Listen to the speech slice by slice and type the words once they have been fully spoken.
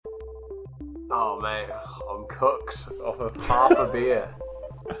Oh, mate, I'm cooked off of half a beer.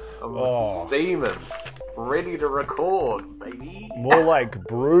 I'm steaming, ready to record, baby. More like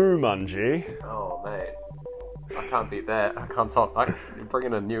Jumanji. Oh, mate, I can't beat that. I can't talk. You're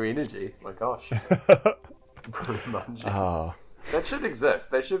bringing a new energy. My gosh. Jumanji. That should exist.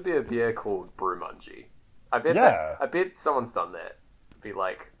 There should be a beer called Jumanji. I bet someone's done that. It'd be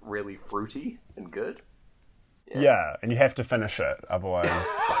like really fruity and good. Yeah, and you have to finish it, otherwise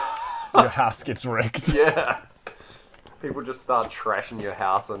your house gets wrecked. Yeah. People just start trashing your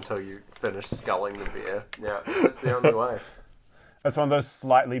house until you finish sculling the beer. Yeah, that's the only way. It's one of those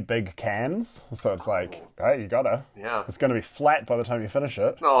slightly big cans, so it's like, hey, you gotta. Yeah. It's gonna be flat by the time you finish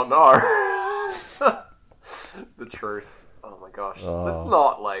it. Oh, no. The truth. Oh, my gosh. Let's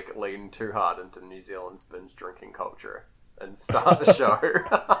not, lean too hard into New Zealand's binge drinking culture and start the show.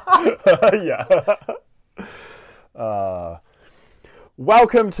 Yeah.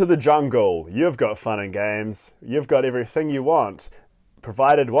 Welcome to the jungle. You've got fun and games. You've got everything you want,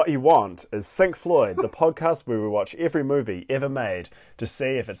 provided what you want is Sync Floyd, the podcast where we watch every movie ever made to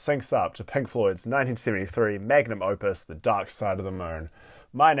see if it syncs up to Pink Floyd's 1973 magnum opus, The Dark Side of the Moon.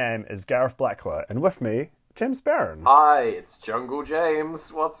 My name is Gareth Blackler, and with me, James Barron. Hi, it's Jungle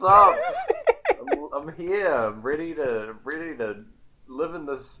James. What's up? I'm here. I'm ready to live in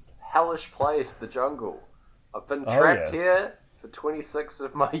this hellish place, the jungle. I've been trapped here for 26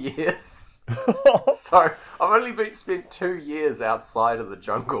 of my years. So I've only spent 2 years outside of the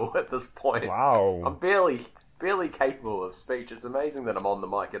jungle at this point. Wow. I'm barely capable of speech. It's amazing that I'm on the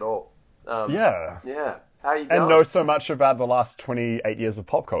mic at all. Yeah. How are you going? And know so much about the last 28 years of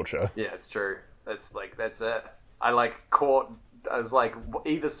pop culture. Yeah, it's true. That's it. I was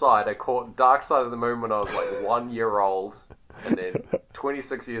either side. I caught Dark Side of the Moon when I was 1 year old, and then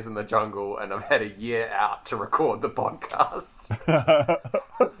 26 years in the jungle, and I've had a year out to record the podcast.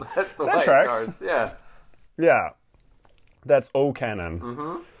 That's the way it goes. Yeah. Yeah. That's all canon.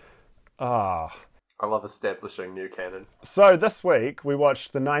 Mm-hmm. I love establishing new canon. So this week we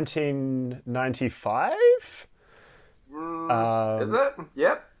watched the 1995? Is it?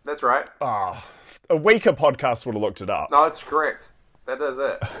 Yep, that's right. A weaker podcast would have looked it up. No, it's correct. That is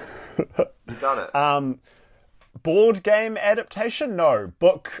it. You've done it. Board game adaptation? No.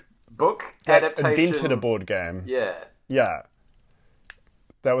 Book adaptation. Invented a board game. Yeah. Yeah.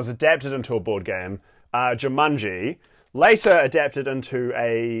 That was adapted into a board game. Jumanji. Later adapted into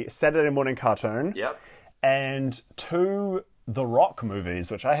a Saturday morning cartoon. Yep. And 2 The Rock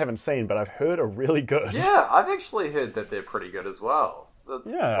movies, which I haven't seen, but I've heard are really good. Yeah, I've actually heard that they're pretty good as well.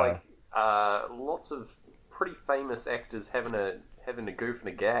 Yeah. It's lots of pretty famous actors having a goof and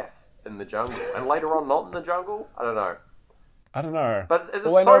a gaff in the jungle, and later on not in the jungle. I don't know. But it's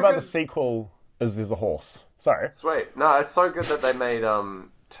all I so know about good. the sequel is there's a horse. Sorry. Sweet. No, it's so good that they made 2,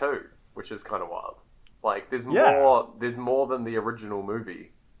 which is kind of wild. There's more than the original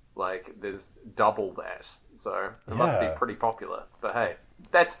movie. There's double that. So it must be pretty popular. But hey,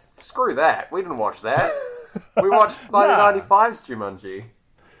 screw that. We didn't watch that. We watched 1995's Jumanji.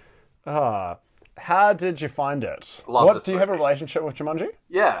 How did you find it? Do you have a relationship with Jumanji?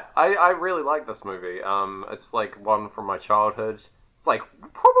 Yeah, I really like this movie. It's one from my childhood. It's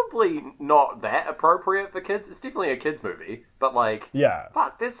probably not that appropriate for kids. It's definitely a kids movie, but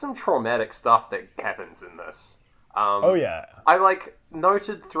fuck, there's some traumatic stuff that happens in this. I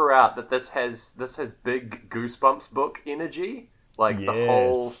noted throughout that this has big Goosebumps book energy. The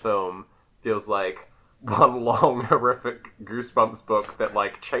whole film feels like one long horrific Goosebumps book that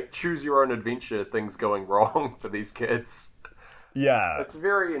choose your own adventure things going wrong for these kids. Yeah. It's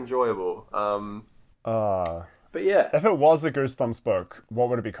very enjoyable. But yeah. If it was a Goosebumps book, what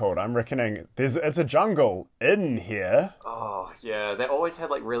would it be called? I'm reckoning it's a jungle in here. Oh, yeah. They always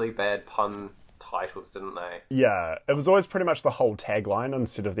had really bad pun titles, didn't they? Yeah. It was always pretty much the whole tagline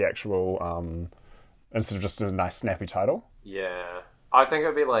instead of the actual instead of just a nice snappy title. Yeah. I think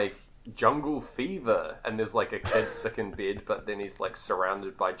it'd be Jungle Fever, and there's a kid sick in bed, but then he's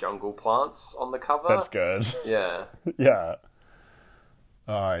surrounded by jungle plants on the cover. That's good. Yeah. Yeah.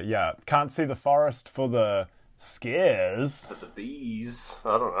 Yeah. Can't see the forest for the scares. For the bees.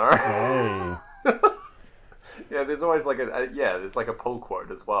 I don't know. Hey. Yeah, there's always there's a pull quote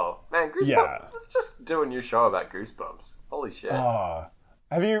as well. Man, Goosebumps. Yeah. Let's just do a new show about Goosebumps. Holy shit.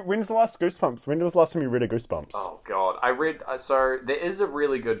 When's the last Goosebumps? When was the last time you read a Goosebumps? Oh, God. I read... so, there is a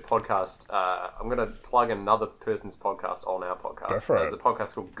really good podcast. I'm going to plug another person's podcast on our podcast. Go for it. There's a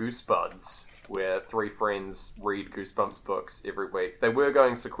podcast called Goosebuds, where 3 friends read Goosebumps books every week. They were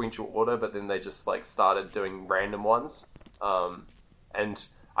going sequential order, but then they just, started doing random ones. And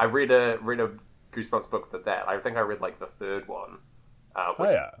I read a Goosebumps book for that. I think I read, the 3rd one.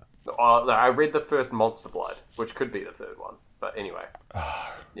 I read the first Monster Blood, which could be the third one. But anyway.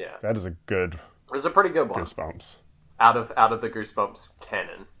 Yeah. That is a good... It was a pretty good one. Goosebumps. Out of the Goosebumps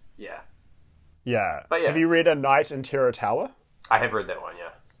canon. Yeah. Yeah. But yeah. Have you read A Night in Terror Tower? I have read that one, yeah.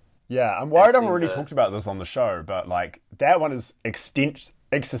 Yeah, I'm worried I've already talked about this on the show, but like that one is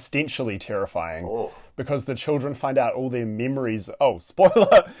existentially terrifying. Oh. Because the children find out all their memories. Oh,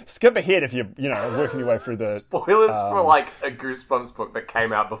 spoiler! Skip ahead if you're, working your way through the... Spoilers for, like, a Goosebumps book that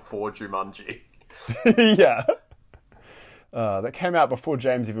came out before Jumanji. Yeah. That came out before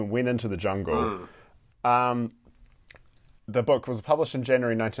James even went into the jungle. The book was published in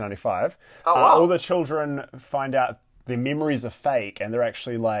January 1995. Oh, wow. All the children find out their memories are fake, and they're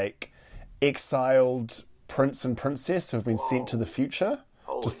actually, like, exiled prince and princess who have been sent to the future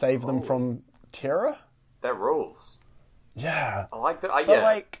to save them from terror. That rules. Yeah. I like that. Yeah.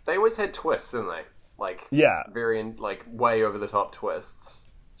 Like, they always had twists, didn't they? Like, very, like, way over the top twists,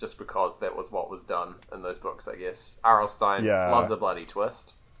 just because that was what was done in those books, I guess. R.L. Stine loves a bloody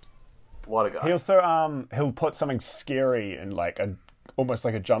twist. What a guy. He also, he'll put something scary in, like, almost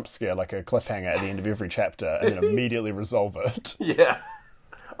like a jump scare, like a cliffhanger at the end of every chapter, and then immediately resolve it. Yeah.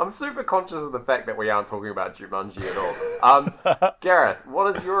 I'm super conscious of the fact that we aren't talking about Jumanji at all. Gareth,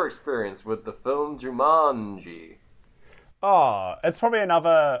 what is your experience with the film Jumanji? Oh, it's probably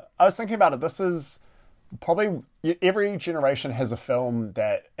another... I was thinking about it. This is probably... Every generation has a film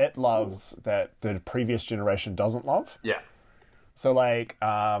that it loves that the previous generation doesn't love. Yeah. So, like,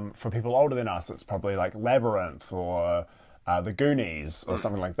 for people older than us, it's probably like Labyrinth or The Goonies or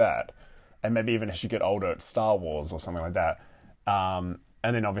something like that. And maybe even as you get older, it's Star Wars or something like that.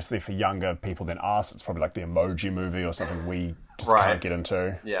 And then obviously for younger people than us, it's probably like the Emoji Movie or something we just can't get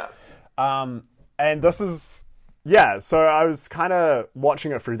into. Yeah. And this is... Yeah, so I was kind of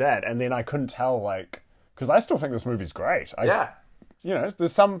watching it through that, and then I couldn't tell, like... Because I still think this movie's great.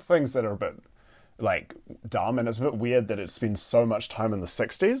 There's some things that are a bit, like, dumb, and it's a bit weird that it spends so much time in the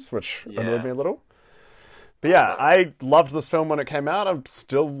 60s, which annoyed me a little. But yeah, I loved this film when it came out. I'm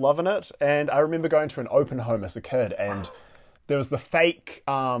still loving it. And I remember going to an open home as a kid, and there was the fake,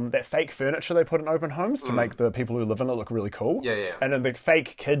 that fake furniture they put in open homes to make the people who live in it look really cool. Yeah. And in the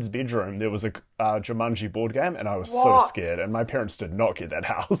fake kid's bedroom, there was a Jumanji board game, and I was so scared. And my parents did not get that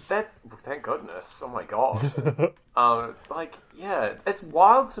house. Thank goodness. Oh my god. It's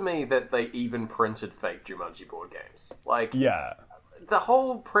wild to me that they even printed fake Jumanji board games. Like, the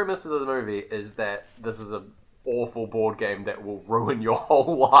whole premise of the movie is that this is an awful board game that will ruin your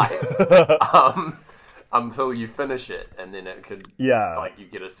whole life. Until you finish it, and then it could, like, you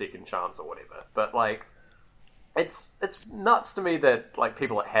get a second chance or whatever. But, like, it's nuts to me that, like,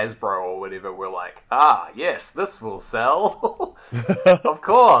 people at Hasbro or whatever were like, yes, this will sell. Of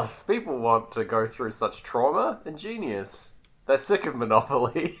course, people want to go through such trauma. Ingenious. They're sick of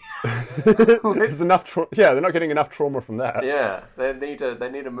Monopoly. There's enough they're not getting enough trauma from that. Yeah, they need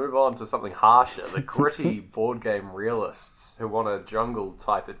to move on to something harsher. The gritty board game realists who want a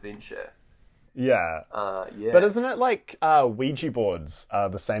jungle-type adventure. Yeah. But isn't it like Ouija boards are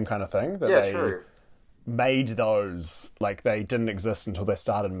the same kind of thing? That true. Made those, like, they didn't exist until they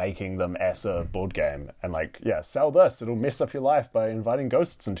started making them as a board game. And, like, sell this. It'll mess up your life by inviting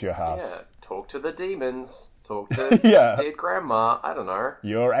ghosts into your house. Yeah, talk to the demons. Talk to dead grandma. I don't know.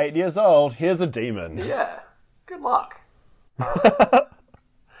 You're 8 years old. Here's a demon. Yeah. Good luck.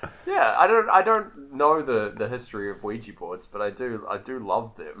 Yeah, I don't know the history of Ouija boards, but I do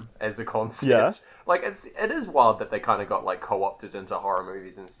love them as a concept. Yeah. Like, it is wild that they kind of got, like, co-opted into horror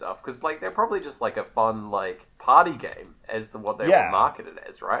movies and stuff, because, like, they're probably just like a fun, like, party game as what they were marketed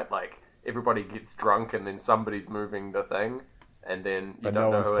as, right? Like, everybody gets drunk and then somebody's moving the thing, and then you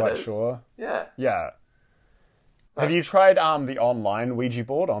don't know who it is. Quite sure. Yeah. Yeah. Have you tried the online Ouija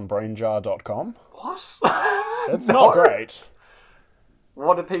board on brainjar.com? What? It's not great.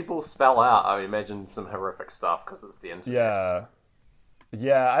 What do people spell out? I imagine some horrific stuff because it's the internet.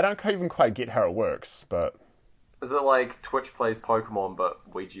 Yeah, I don't even quite get how it works, but... Is it like Twitch plays Pokemon but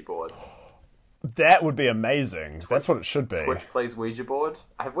Ouija board? That would be amazing. That's what it should be. Twitch plays Ouija board?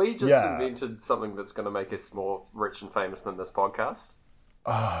 Have we just invented something that's going to make us more rich and famous than this podcast?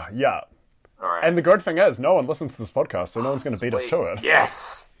 Yeah. All right. And the good thing is, no one listens to this podcast, so no one's going to beat us to it.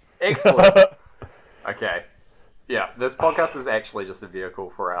 Yes! Excellent! Okay. Yeah, this podcast is actually just a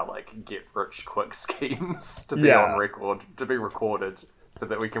vehicle for our, like, get-rich-quick schemes to be on record, to be recorded, so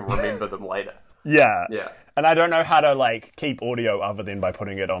that we can remember them later. Yeah. Yeah. And I don't know how to, like, keep audio other than by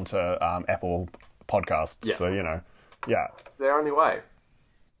putting it onto Apple Podcasts, so, It's the only way.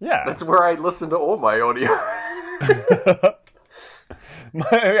 Yeah. That's where I listen to all my audio.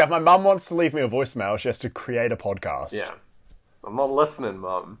 My mum wants to leave me a voicemail. She has to create a podcast. Yeah. I'm not listening,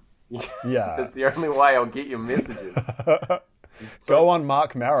 Mum. Yeah. That's the only way I'll get your messages. Go on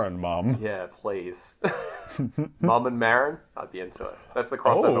Mark Maron, Mum. Yeah, please. Mum and Maron, I'd be into it. That's the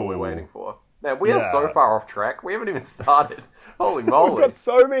crossover we're waiting for. Man, we are so far off track. We haven't even started. Holy moly. We've got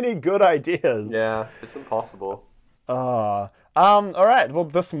so many good ideas. Yeah, it's impossible. All right. Well,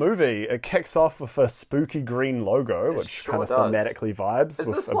 this movie, it kicks off with a spooky green logo, which kind of thematically vibes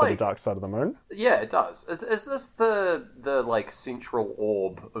with a bit of Dark Side of the Moon. Yeah, it does. Is this the like central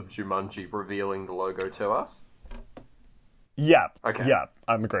orb of Jumanji revealing the logo to us? Yeah. Okay. Yeah,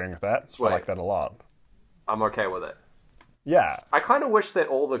 I'm agreeing with that. Sweet. I like that a lot. I'm okay with it. Yeah. I kind of wish that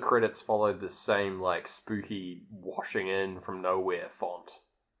all the credits followed the same, like, spooky washing in from nowhere font.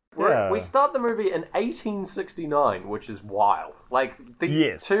 We start the movie in 1869, which is wild. Like,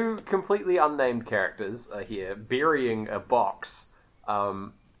 the two completely unnamed characters are here burying a box.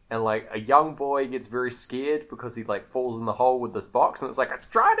 And, like, a young boy gets very scared because he, like, falls in the hole with this box. And it's like, it's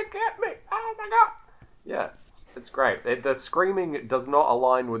trying to get me! Oh, my God! Yeah, it's great. The screaming does not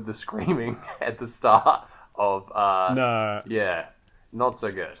align with the screaming at the start of... no. Yeah, not so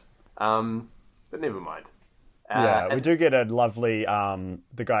good. But never mind. We do get a lovely...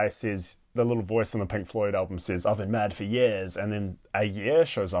 the guy says... The little voice on the Pink Floyd album says, I've been mad for years, and then a year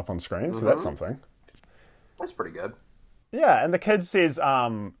shows up on screen, so that's something. That's pretty good. Yeah, and the kid says,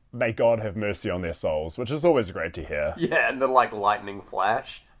 may God have mercy on their souls, which is always great to hear. Yeah, and then, like, lightning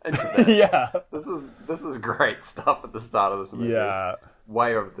flash into this. Yeah. This is great stuff at the start of this movie. Yeah.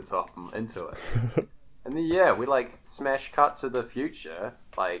 Way over the top. I'm into it. And then, we, like, smash cut to the future,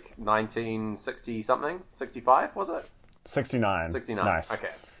 like, 1960-something? 65, was it? 69. 69. Nice.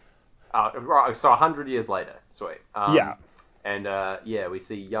 Okay. Right, so 100 years later. Sweet. Yeah. And, we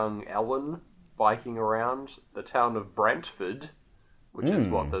see young Ellen biking around the town of Brantford, which is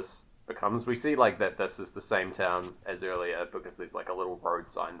what this becomes. We see, like, that this is the same town as earlier because there's, like, a little road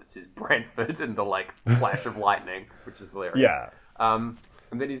sign that says Brantford and the, like, flash of lightning, which is hilarious. Yeah.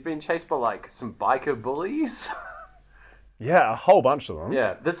 And then he's being chased by, like, some biker bullies. Yeah, a whole bunch of them.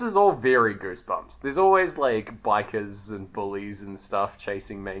 Yeah, this is all very Goosebumps. There's always, like, bikers and bullies and stuff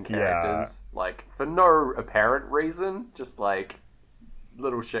chasing main characters. Yeah. Like, for no apparent reason. Just, like,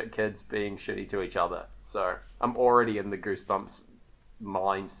 little shit kids being shitty to each other. So, I'm already in the Goosebumps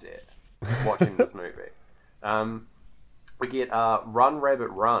mindset watching this movie. We get Run, Rabbit,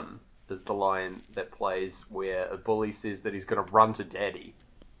 Run is the line that plays where a bully says that he's going to run to daddy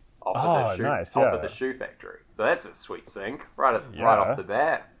off of the shoe factory. So that's a sweet sync right off the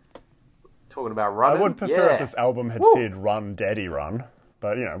bat. Talking about running. I would prefer if this album had said Run, Daddy, Run.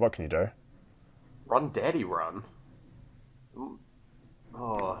 But, you know, what can you do? Run, Daddy, Run?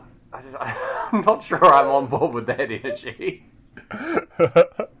 Oh, I'm not sure I'm on board with that energy.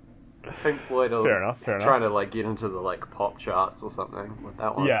 Pink Floyd are fair enough. Trying to, like, get into the, like, pop charts or something with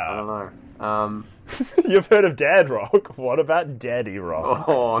that one. Yeah. I don't know. You've heard of Dad Rock. What about Daddy Rock?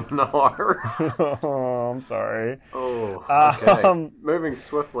 Oh, no. Oh, I'm sorry. Oh, okay. Moving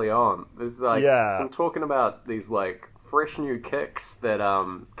swiftly on. There's, like, some talking about these, like, fresh new kicks that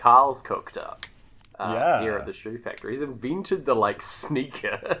Carl's cooked up here at the shoe factory. He's invented the, like,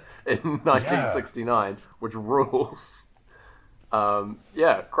 sneaker in 1969, which rules.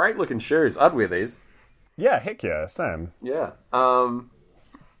 Great looking shoes. I'd wear these. Yeah, heck yeah, same. Yeah.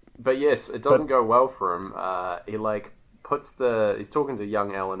 But yes, it doesn't go well for him. He, like, he's talking to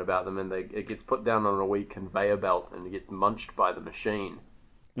young Ellen about them, and it gets put down on a wee conveyor belt, and it gets munched by the machine.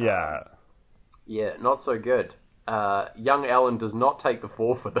 Yeah. Not so good. Young Ellen does not take the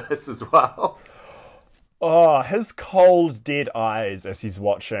fall for this as well. Oh, his cold, dead eyes as he leaves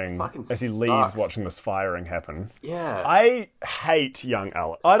sucks. watching this firing happen. Yeah. I hate young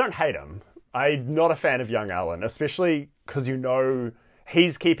Alan. I don't hate him. I'm not a fan of young Alan, especially because you know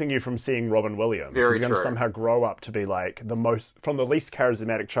he's keeping you from seeing Robin Williams. Very he's going to somehow grow up to be like from the least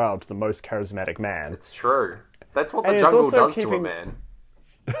charismatic child to the most charismatic man. It's true. That's what the jungle does to a man.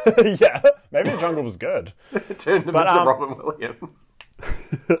 Yeah, maybe the jungle was good. It turned him into Robin Williams.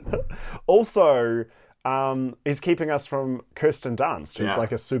 Also... he's keeping us from Kirsten Dunst, who's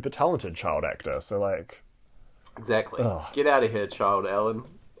like a super talented child actor. So, like... Exactly. Get out of here, child Ellen.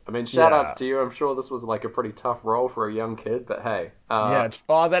 I mean, shout-outs to you. I'm sure this was, like, a pretty tough role for a young kid, but hey.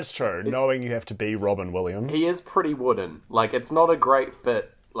 That's true. Knowing you have to be Robin Williams. He is pretty wooden. Like, it's not a great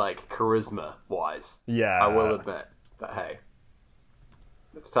fit, like, charisma-wise. Yeah. I will admit. But hey.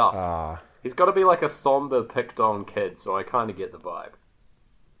 It's tough. He's got to be, like, a somber, picked-on kid, so I kind of get the vibe.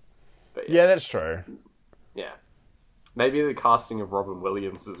 But yeah, that's true. Yeah. Maybe the casting of Robin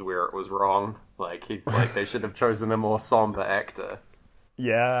Williams is where it was wrong. Like, they should have chosen a more somber actor.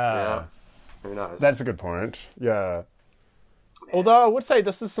 Yeah. Who knows? That's a good point. Yeah. Although I would say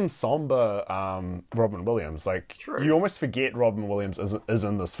this is some somber Robin Williams. Like, True. you almost forget Robin Williams is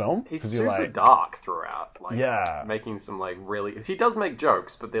in this film. He's super dark throughout. Like, yeah. Making some, like, really... He does make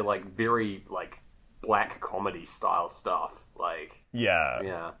jokes, but they're, like, very, like, black comedy style stuff. Like... Yeah.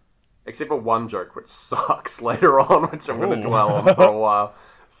 Yeah. Except for one joke, which sucks later on, which I'm going to dwell on for a while.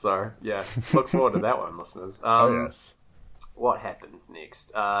 So, yeah. Look forward to that one, listeners. Yes. What happens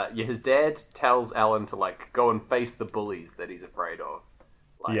next? His dad tells Alan to, like, go and face the bullies that he's afraid of.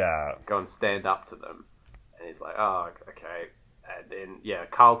 Like, go and stand up to them. And he's like, oh, okay. And then,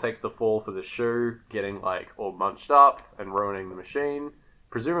 Carl takes the fall for the shoe, getting, like, all munched up and ruining the machine.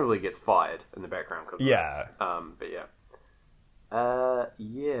 Presumably gets fired in the background because of this.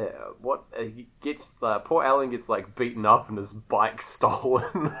 What he gets? Poor Alan gets, like, beaten up and his bike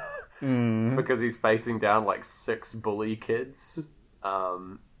stolen. Because he's facing down, like, 6 bully kids.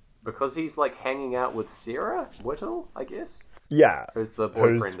 Because he's, like, hanging out with Sarah Whittle, I guess? Yeah. Who's the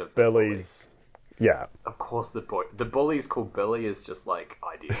boyfriend of Billy's... Bully. Yeah. Of course, the bully's called Billy is just, like,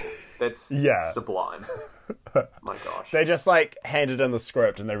 ideal. That's sublime. My gosh. They just, like, handed in the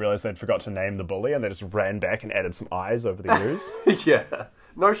script and they realized they'd forgot to name the bully and they just ran back and added some eyes over the ears. Yeah.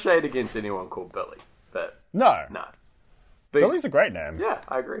 No shade against anyone called Billy, but... No. Billy's a great name. Yeah,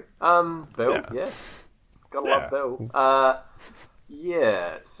 I agree. Bill, yeah. Gotta love Bill.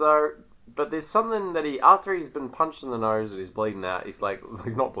 So... But there's something that after he's been punched in the nose and he's bleeding out, he's like...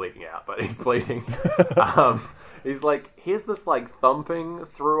 He's not bleeding out, but he's bleeding. He's like, here's this, like, thumping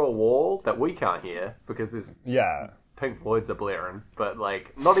through a wall that we can't hear because there's... Pink Floyd's are blaring, but,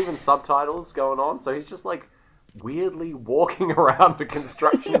 like, not even subtitles going on, so he's just, like... weirdly walking around a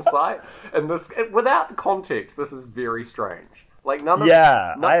construction site, and without context, this is very strange. Like none of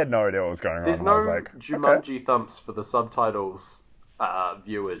I had no idea what was going on. There's no Jumanji thumps for the subtitles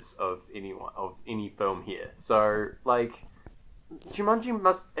viewers of any film here. So like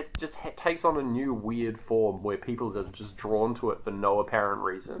Jumanji takes on a new weird form where people are just drawn to it for no apparent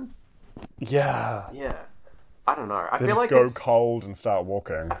reason. Yeah. I don't know. I feel like go cold and start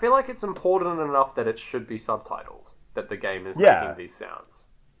walking. I feel like it's important enough that it should be subtitled, that the game is making these sounds.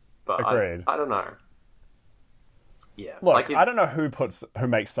 But agreed. I don't know. Yeah. Look, I don't know who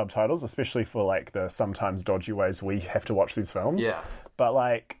makes subtitles, especially for like the sometimes dodgy ways we have to watch these films. Yeah. But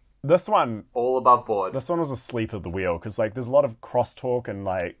like this one, all above board. This one was asleep at the wheel because like there's a lot of crosstalk and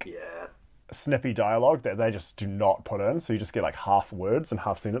like snippy dialogue that they just do not put in, so you just get like half words and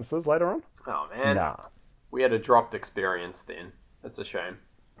half sentences later on. Oh man. Nah. We had a dropped experience then. That's a shame.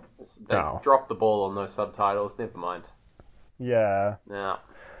 They dropped the ball on those subtitles. Never mind. Yeah. Now,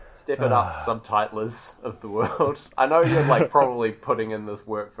 step it up, subtitlers of the world. I know you're like probably putting in this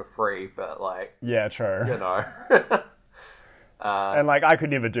work for free, but like... Yeah, true. You know. And like, I could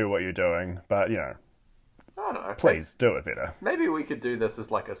never do what you're doing, but you know. I don't know. Please, do it better. Maybe we could do this as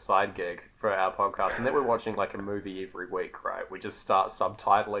like a side gig for our podcast, and then we're watching like a movie every week, right? We just start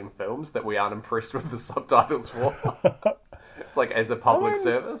subtitling films that we aren't impressed with the subtitles for. It's like as a public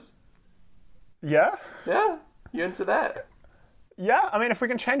service. Yeah? Yeah? You into that? Yeah, I mean, if we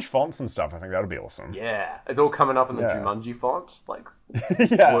can change fonts and stuff, I think that would be awesome. Yeah. It's all coming up in the Jumanji font, like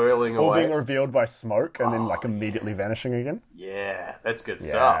whirling all away. All being revealed by smoke and then like immediately vanishing again. Yeah, that's good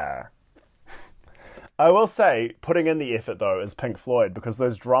stuff. I will say, putting in the effort, though, is Pink Floyd, because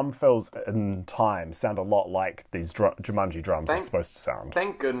those drum fills in time sound a lot like these Jumanji drums are supposed to sound.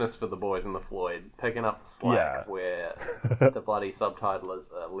 Thank goodness for the boys in the Floyd picking up the slack where the bloody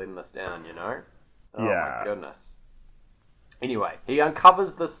subtitlers are letting us down, you know? Oh my goodness. Anyway, he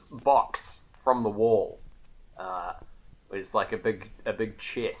uncovers this box from the wall. It's like a big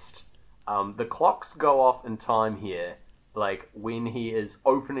chest. The clocks go off in time here. Like, when he is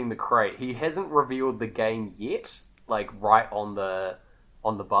opening the crate, he hasn't revealed the game yet, like, right on the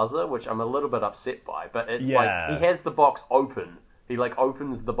buzzer, which I'm a little bit upset by, but it's like, he has the box open. He, like,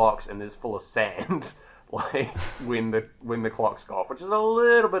 opens the box and it's full of sand, like, when the clocks go off, which is a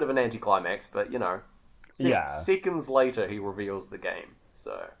little bit of an anticlimax, but, you know, seconds later he reveals the game.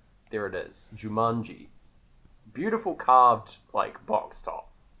 So, there it is. Jumanji. Beautiful carved, like, box top.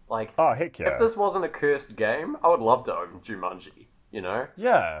 Like, oh, heck yeah. If this wasn't a cursed game, I would love to own Jumanji, you know?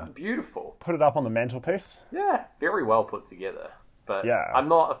 Yeah. Beautiful. Put it up on the mantelpiece. Yeah, very well put together. But I'm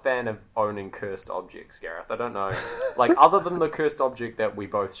not a fan of owning cursed objects, Gareth. I don't know. Like, other than the cursed object that we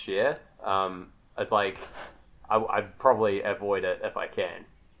both share, it's like, I'd probably avoid it if I can.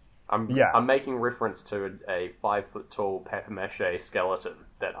 I'm making reference to a 5-foot-tall papier-mâché skeleton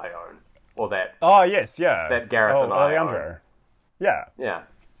that I own. Or that... Oh, yes, yeah. That Gareth and I own. Yeah. Yeah.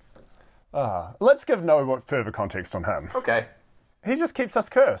 Let's give no further context on him. Okay. He just keeps us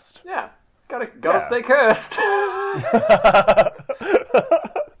cursed. Yeah. Gotta stay cursed.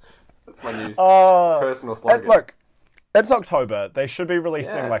 That's my new personal slogan. Look, it's October. They should be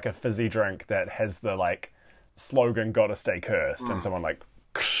releasing like a fizzy drink that has the like slogan "Gotta stay cursed" and someone like.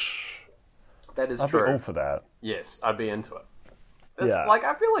 That is I'd true. be all for that. Yes, I'd be into it. Like,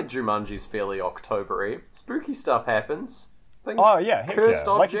 I feel like Jumanji's fairly October-y. Spooky stuff happens. Things, cursed objects.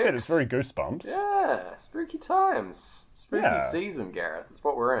 Like you said, it's very Goosebumps. Yeah, spooky times. Spooky season, Gareth. That's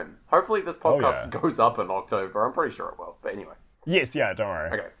what we're in. Hopefully this podcast goes up in October. I'm pretty sure it will. But anyway. Yes, don't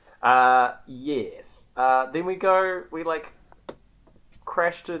worry. Okay. Yes. Then we like,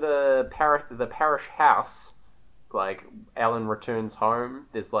 crash to the parish house. Like, Alan returns home.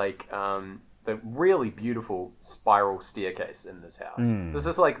 There's, like, the really beautiful spiral staircase in this house. This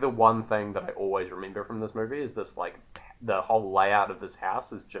is, like, the one thing that I always remember from this movie is this, like, the whole layout of this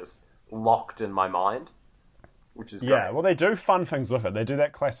house is just locked in my mind, which is great. Yeah, well, they do fun things with it. They do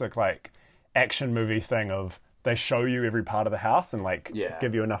that classic, like, action movie thing of they show you every part of the house and, like,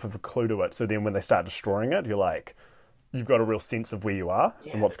 give you enough of a clue to it, so then when they start destroying it, you're like, you've got a real sense of where you are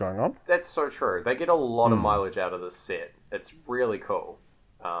and what's going on. That's so true. They get a lot of mileage out of this set. It's really cool.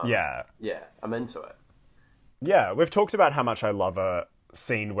 Yeah, I'm into it. Yeah, we've talked about how much I love a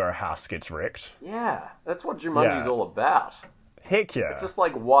scene where a house gets wrecked. Yeah, that's what Jumanji's all about. Heck yeah. It's just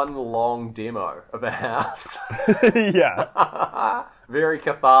like one long demo of a house. Yeah. Very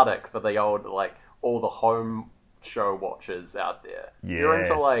cathartic for the old, like, all the home show watchers out there. Yes. You're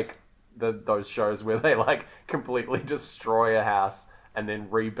into, like, those shows where they, like, completely destroy a house and then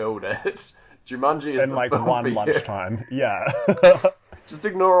rebuild it. Jumanji is in, like, one lunchtime. Yeah. Just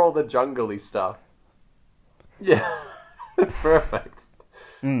ignore all the jungly stuff. Yeah. It's perfect.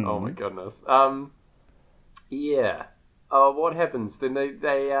 Oh my goodness. Yeah. What happens? Then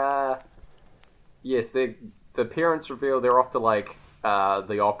the parents reveal they're off to, like,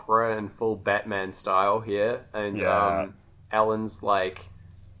 the opera in full Batman style here. And, Alan's, like,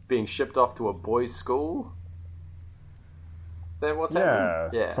 being shipped off to a boys' school. Is that what's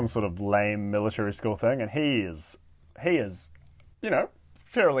happening? Yeah. Some sort of lame military school thing. And he is, you know,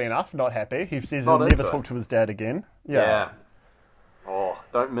 fairly enough, not happy. He says he'll never talk to his dad again. Yeah. Oh,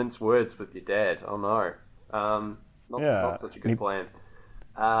 don't mince words with your dad. Oh, no. Not such a good plan.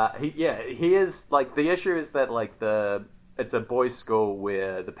 He is, like, the issue is that, like, it's a boys' school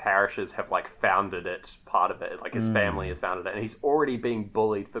where the parishes have, like, founded it, part of it. Like, his family has founded it. And he's already being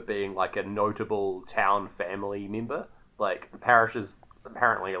bullied for being, like, a notable town family member. Like, the parishes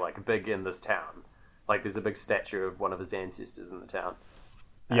apparently are, like, big in this town. Like, there's a big statue of one of his ancestors in the town.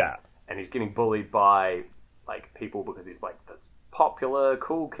 And he's getting bullied by, like, people because he's, like, this popular,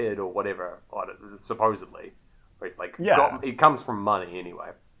 cool kid or whatever, supposedly. Or he's, like, he comes from money anyway.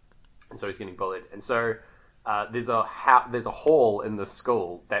 And so he's getting bullied. And so there's a hall in the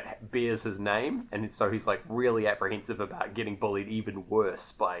school that bears his name. And so he's, like, really apprehensive about getting bullied even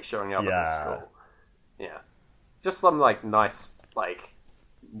worse by showing up at the school. Yeah. Just some, like, nice, like,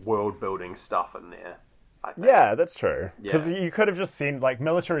 world-building stuff in there. Yeah, that's true. Because you could have just seen, like,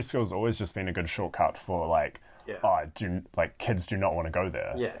 military school's always just been a good shortcut for, like, kids do not want to go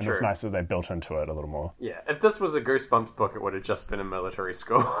there. Yeah, and it's nice that they built into it a little more. Yeah, if this was a Goosebumps book, it would have just been a military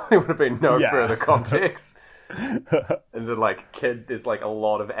school. There would have been no further context. And then, like, there's, like, a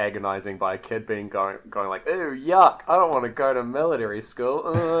lot of agonizing by a kid going like, ooh, yuck, I don't want to go to military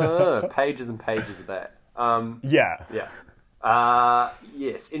school. Pages and pages of that.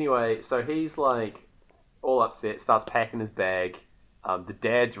 Yes, anyway, so he's, like, all upset, starts packing his bag. The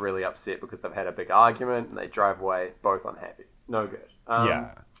dad's really upset because they've had a big argument and they drive away, both unhappy. No good.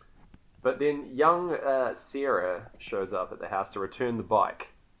 But then young Sarah shows up at the house to return the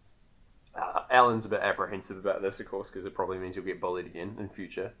bike. Alan's a bit apprehensive about this, of course, because it probably means you'll get bullied again in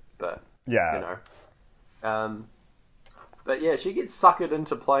future. But, you know. But yeah, she gets suckered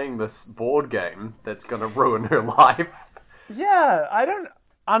into playing this board game that's going to ruin her life. Yeah, I don't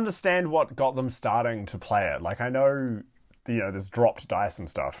understand what got them starting to play it. Like, I know, you know, there's dropped dice and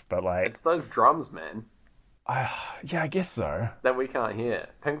stuff, but, like... It's those drums, man. Yeah, I guess so. That we can't hear.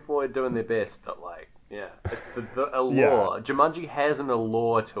 Pink Floyd doing their best, but, like, yeah. It's the allure. Yeah. Jumanji has an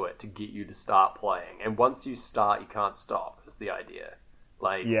allure to it to get you to start playing. And once you start, you can't stop, is the idea.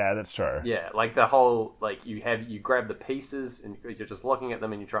 Like, yeah, that's true. Yeah, like the whole, like, you grab the pieces and you're just looking at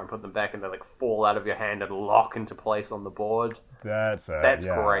them and you try and put them back and they, like, fall out of your hand and lock into place on the board. That's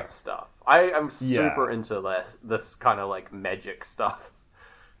great stuff. I'm super into this kind of, like, magic stuff.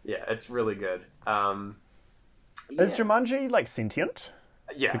 Yeah, it's really good. Is Jumanji, like, sentient?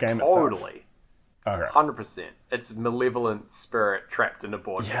 Yeah, the game totally. Itself? Okay. 100%. It's malevolent spirit trapped in a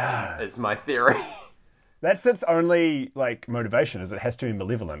board game, is my theory. That's its only, like, motivation, is it has to be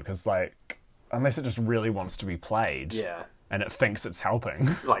malevolent, because, like, unless it just really wants to be played. Yeah. And it thinks it's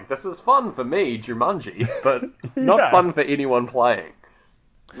helping. Like, this is fun for me, Jumanji, but not fun for anyone playing.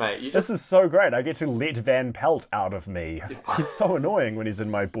 Mate, This is so great. I get to let Van Pelt out of me. He's so annoying when he's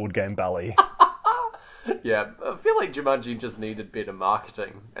in my board game belly. Yeah, I feel like Jumanji just needed better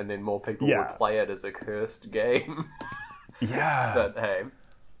marketing, and then more people would play it as a cursed game. Yeah. But hey,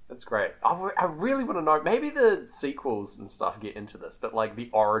 that's great. I really want to know, maybe the sequels and stuff get into this, but like the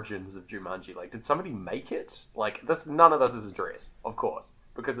origins of Jumanji, like did somebody make it? Like this, none of this is addressed, of course,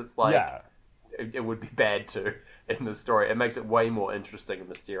 because it's like, it would be bad to in the story. It makes it way more interesting and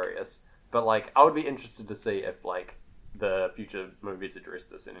mysterious. But like, I would be interested to see if like the future movies address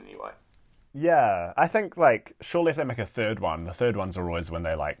this in any way. Yeah, I think like surely if they make a third one, the third ones are always when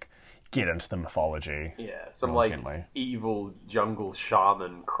they like get into the mythology. Yeah, some like evil jungle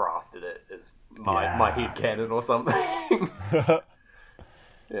shaman crafted it as my head canon or something.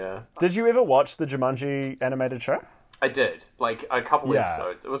 Yeah. Did you ever watch the Jumanji animated show? I did, like a couple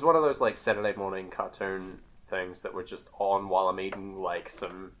episodes. It was one of those like Saturday morning cartoon things that were just on while I'm eating like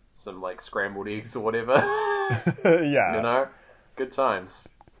some like scrambled eggs or whatever. Yeah. You know? Good times.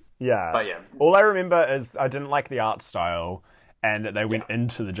 Yeah. But yeah. All I remember is I didn't like the art style and that they went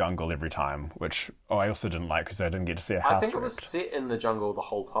into the jungle every time, which I also didn't like because I didn't get to see a house. I think it was set in the jungle the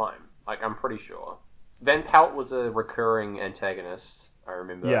whole time. Like, I'm pretty sure. Van Pelt was a recurring antagonist, I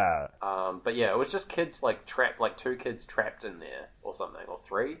remember. Yeah. But yeah, it was just kids like trapped, like 2 kids trapped in there or something, or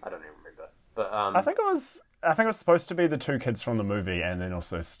 3. I don't even remember. But I think it was supposed to be the 2 kids from the movie and then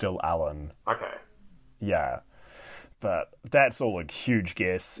also still Alan. Okay. Yeah. But that's all a huge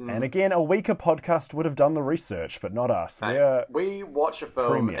guess. And again, a weaker podcast would have done the research, but not us. Hey, we watch a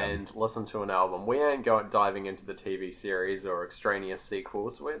film premium. and listen to an album. We ain't diving into the TV series or extraneous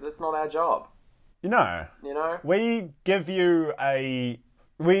sequels. That's not our job. You know? We give you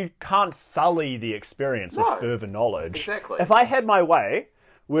we can't sully the experience with further knowledge. Exactly. If I had my way,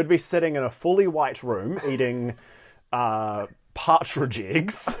 we'd be sitting in a fully white room eating partridge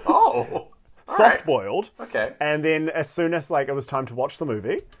eggs. Oh! Soft-boiled. Okay. And then as soon as like it was time to watch the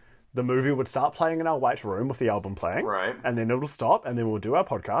movie would start playing in our white room with the album playing. Right. And then it'll stop, and then we'll do our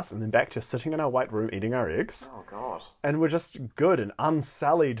podcast, and then back to sitting in our white room eating our eggs. Oh, God. And we're just good and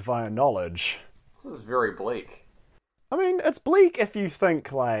unsullied via knowledge. This is very bleak. I mean, it's bleak if you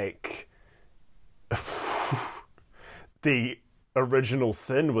think, like, the original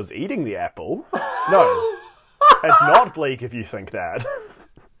sin was eating the apple. No. It's not bleak if you think that.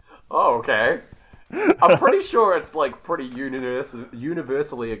 Oh, okay. I'm pretty sure it's like pretty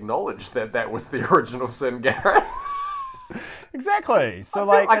universally acknowledged that was the original sin, Garrett. Exactly. So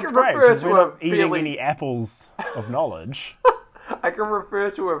it's great because we're not eating any apples of knowledge. I can refer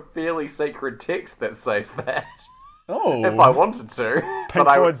to a fairly sacred text that says that. Oh, if I wanted to. Pink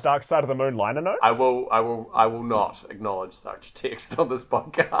Floyd's Dark Side of the Moon liner notes. I will not acknowledge such text on this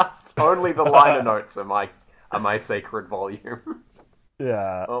podcast. Only the liner notes are my sacred volume.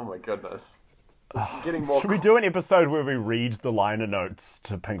 Yeah. Oh my goodness. Getting more. Should we do an episode where we read the liner notes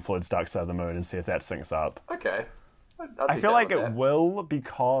to Pink Floyd's Dark Side of the Moon and see if that syncs up? Okay. I feel like it will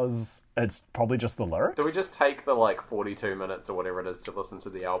because it's probably just the lyrics. Do we just take the 42 minutes or whatever it is to listen to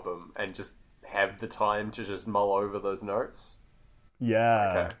the album and just have the time to just mull over those notes?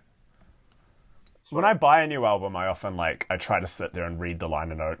 Yeah. Okay. When I buy a new album, I often I try to sit there and read the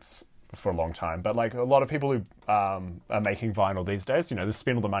liner notes for a long time. But a lot of people who are making vinyl these days, they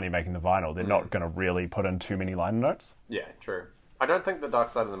spend all the money making the vinyl. They're not going to really put in too many liner notes. Yeah, true. I don't think the Dark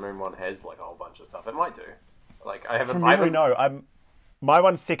Side of the Moon one has a whole bunch of stuff. It might do. I haven't. From memory, no. My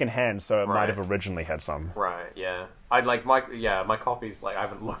one's secondhand, so it might have originally had some. Right. Yeah. My copies. I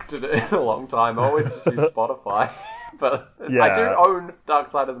haven't looked at it in a long time. I always just use Spotify. But I do own Dark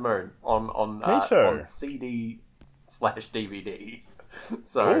Side of the Moon on CD/DVD.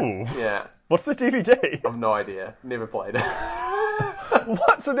 So, yeah. What's the DVD? I have no idea. Never played it.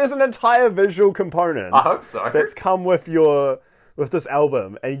 What? So there's an entire visual component. I hope so. That's come with this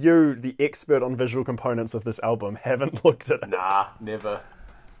album, and you, the expert on visual components of this album, haven't looked at it. Nah, never.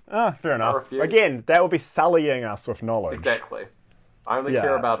 Fair enough. Again, that would be sullying us with knowledge. Exactly. I only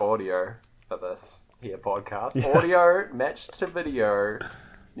care about audio for this here podcast. Yeah. Audio matched to video.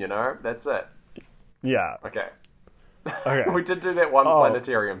 That's it. Yeah. Okay. We did do that one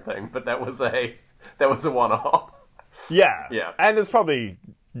planetarium thing, but that was a one-off. Yeah. Yeah. And it's probably...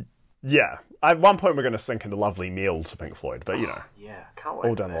 Yeah. At one point we're going to sink into Lovely Meal to Pink Floyd, but Yeah, can't wait.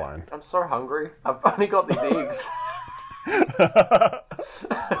 All down the line. I'm so hungry. I've only got these eggs.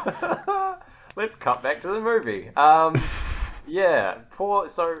 Let's cut back to the movie. So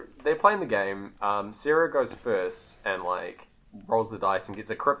they're playing the game. Sarah goes first, and rolls the dice and gets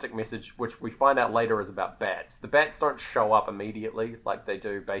a cryptic message, which we find out later is about bats. The bats don't show up immediately like they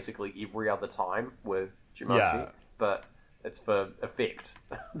do basically every other time with Jumanji, but it's for effect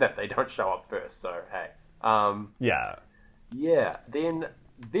that they don't show up first, so hey. Yeah, then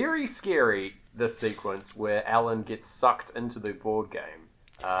very scary, this sequence where Alan gets sucked into the board game.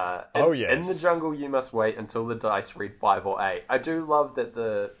 In the jungle, you must wait until the dice read 5 or 8. I do love that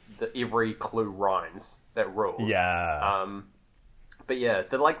the every clue rhymes. That rules. Yeah. But yeah,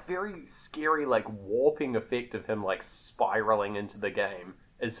 the like very scary like warping effect of him like spiraling into the game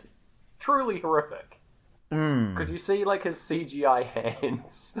is truly horrific. Because you see like his CGI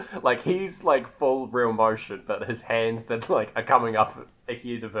hands, like he's like full real motion, but his hands that like are coming up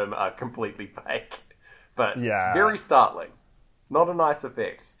ahead of him are completely fake. But very startling. Not a nice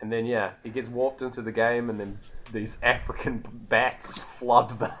effect. And then, he gets warped into the game, and then these African bats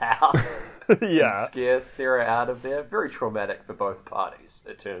flood the house and scare Sarah out of there. Very traumatic for both parties,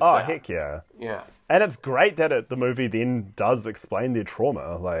 it turns out. Oh, heck yeah. Yeah. And it's great that the movie then does explain their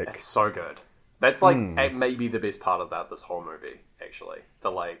trauma. Like, it's so good. That's like maybe the best part about this whole movie, actually.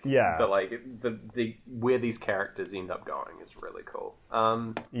 The where these characters end up going is really cool.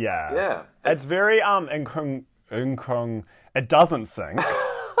 Yeah. It's very it doesn't sync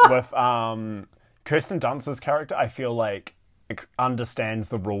with Kirsten Dunst's character. I feel like understands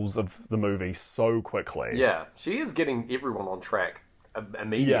the rules of the movie so quickly. Yeah, she is getting everyone on track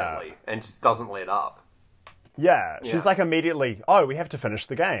immediately and just doesn't let up. Yeah, she's like immediately, we have to finish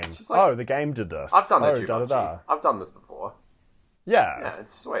the game. Like, the game did this. I've done it too much. I've done this before. Yeah,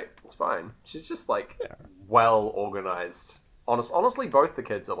 it's sweet. It's fine. She's just like well organized. Honestly, both the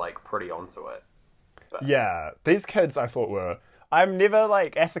kids are like pretty onto it. But. Yeah, these kids I thought were... I'm never,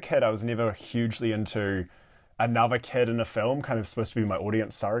 like, as a kid, I was never hugely into another kid in a film, kind of supposed to be my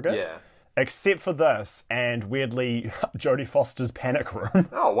audience surrogate. Yeah. Except for this, and weirdly, Jodie Foster's Panic Room.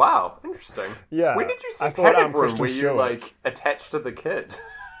 Oh, wow. Interesting. Yeah. When did you see Panic Room? Were you, like, attached to the kid?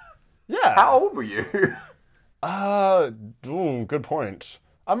 Yeah. How old were you? Good point.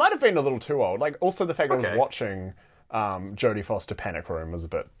 I might have been a little too old. Like, also the fact I was watching Jodie Foster Panic Room was a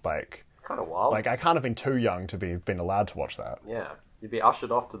bit, like... Kind of wild. Like, I can't have been too young to be been allowed to watch that. Yeah. You'd be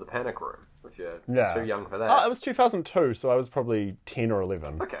ushered off to the Panic Room if you're too young for that. Oh, it was 2002, so I was probably 10 or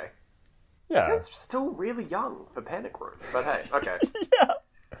 11. Okay. Yeah. That's still really young for Panic Room. But hey, okay. Yeah.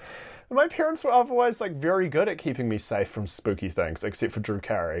 My parents were otherwise, like, very good at keeping me safe from spooky things, except for Drew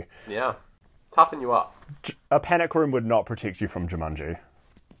Carey. Yeah. Toughen you up. A Panic Room would not protect you from Jumanji.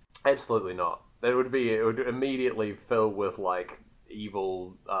 Absolutely not. It would immediately fill with, like,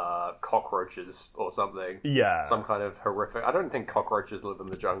 evil cockroaches or something. Yeah. Some kind of horrific... I don't think cockroaches live in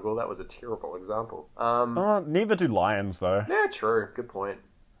the jungle. That was a terrible example. Neither do lions, though. Yeah, true. Good point.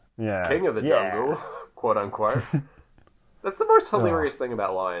 Yeah. King of the jungle, quote unquote. That's the most hilarious thing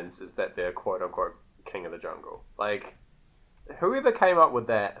about lions, is that they're quote unquote king of the jungle. Like, whoever came up with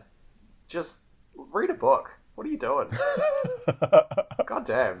that, just read a book. What are you doing? God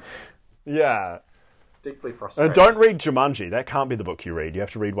damn. Yeah. Deeply frustrating. And don't read Jumanji. That can't be the book you read. You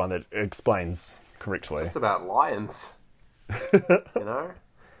have to read one that explains correctly. Just about lions. You know?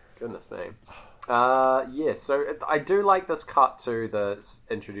 Goodness me. So I do like this cut to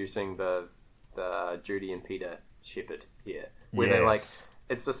introducing the Judy and Peter Shepherd here. Where they're like,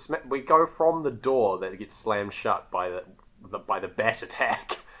 we go from the door that gets slammed shut by the bat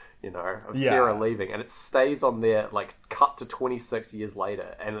attack. Of Sarah leaving, and it stays on there, like, cut to 26 years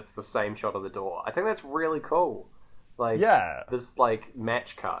later, and it's the same shot of the door. I think that's really cool. Like, this, like,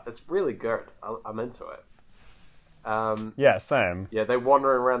 match cut. It's really good. I'm into it. Same. Yeah, they're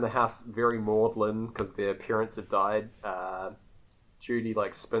wandering around the house very maudlin, because their parents have died. Judy,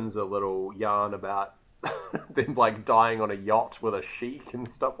 like, spins a little yarn about them, like, dying on a yacht with a sheik and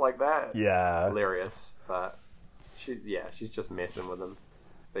stuff like that. Yeah. Hilarious. But, she's just messing with them.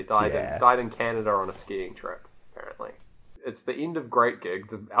 They died in Canada on a skiing trip, apparently. It's the end of Great Gig.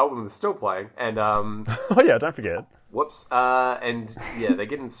 The album is still playing, and oh yeah, don't forget. Whoops. They're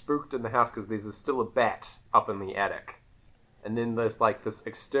getting spooked in the house because there's still a bat up in the attic. And then there's like this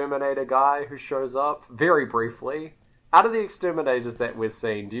exterminator guy who shows up very briefly. Out of the exterminators that we've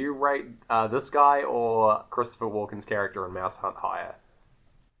seen, do you rate this guy or Christopher Walken's character in Mouse Hunt higher?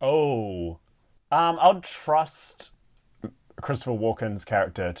 Oh, I'll trust Christopher Walken's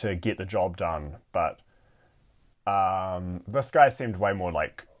character to get the job done, but this guy seemed way more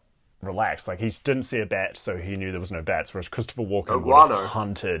like relaxed. Like, he didn't see a bat, so he knew there was no bats, whereas Christopher Walken would have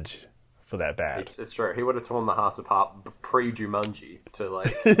hunted for that bat. It's true. He would have torn the house apart pre-Jumanji to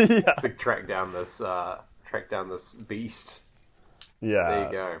like to track down this beast. Yeah. There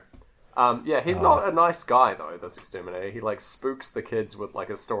you go. Yeah, he's not a nice guy, though, this exterminator. He, like, spooks the kids with, like,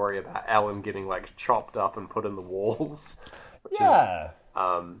 a story about Alan getting, like, chopped up and put in the walls. Which is, yeah,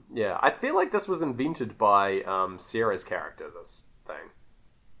 I feel like this was invented by Sarah's character, this thing.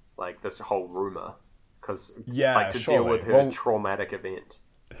 Like, this whole rumor. Because, to deal with her traumatic event.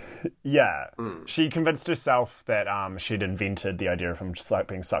 Yeah. She convinced herself that she'd invented the idea of him just, like,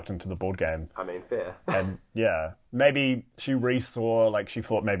 being sucked into the board game. I mean, fair. And, yeah. Maybe she re-saw, like, she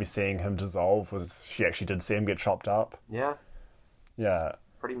thought maybe seeing him dissolve was... She actually did see him get chopped up. Yeah. Yeah.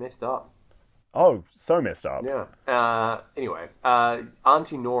 Pretty messed up. Oh, so messed up. Yeah. Anyway,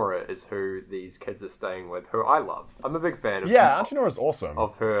 Auntie Nora is who these kids are staying with, who I love. I'm a big fan of her. Yeah, Auntie Nora's awesome.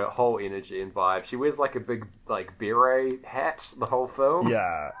 Of her whole energy and vibe. She wears, like, a big, like, beret hat the whole film.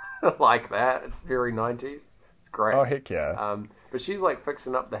 Yeah. Like that. It's very 90s. It's great. Oh, heck yeah. But she's, like,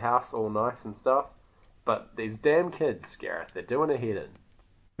 fixing up the house all nice and stuff. But these damn kids, Gareth, they're doing her head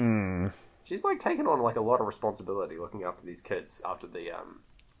in. She's, like, taking on, like, a lot of responsibility looking after these kids after the,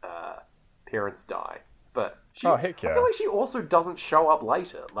 parents die. But she, heck yeah. I feel like she also doesn't show up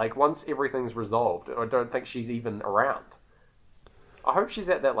later. Like, once everything's resolved, I don't think she's even around. I hope she's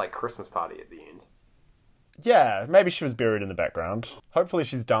at that, like, Christmas party at the end. Yeah, maybe she was buried in the background. Hopefully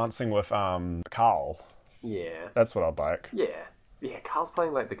she's dancing with Carl. Yeah. That's what I'd like. Yeah. Yeah, Carl's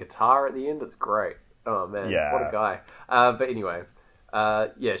playing, like, the guitar at the end. It's great. Oh, man. Yeah. What a guy. But anyway,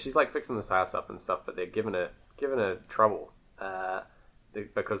 yeah, she's, like, fixing this house up and stuff, but they're giving her trouble.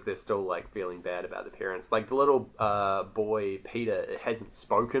 Because they're still, like, feeling bad about the parents. Like, the little boy, Peter, hasn't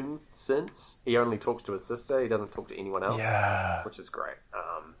spoken since. He only talks to his sister. He doesn't talk to anyone else. Yeah. Which is great.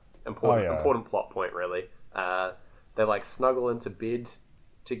 Important plot point, really. They, like, snuggle into bed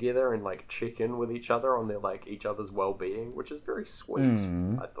together and, like, check in with each other on their, like, each other's well-being, which is very sweet,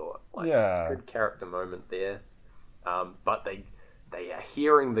 I thought. Like, good character moment there. But they are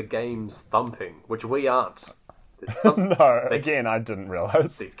hearing the games thumping, which we aren't. No, again, I didn't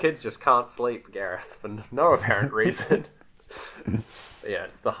realise. These kids just can't sleep, Gareth, for no apparent reason. Yeah,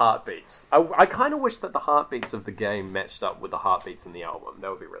 it's the heartbeats. I kind of wish that the heartbeats of the game matched up with the heartbeats in the album. That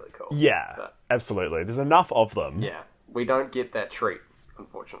would be really cool. Yeah, absolutely. There's enough of them. Yeah, we don't get that treat,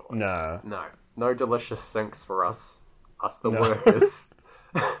 unfortunately. No delicious syncs for us the workers.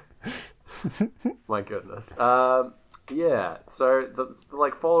 My goodness. Yeah, so the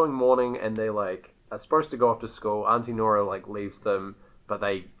like following morning, and they like are supposed to go off to school. Auntie Nora like leaves them, but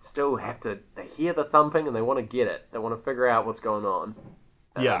they still have to. They hear the thumping and they want to get it. They want to figure out what's going on.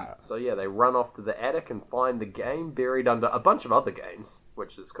 So yeah, they run off to the attic and find the game buried under a bunch of other games,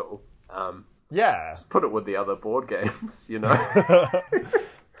 which is cool. Just put it with the other board games, you know.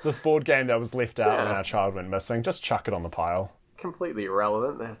 This board game that was left out when our child went missing, just chuck it on the pile. Completely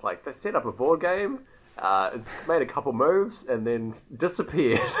irrelevant. There's like they set up a board game. It's made a couple moves and then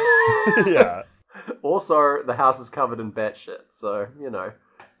disappeared. Yeah. Also, the house is covered in bat shit, so, you know.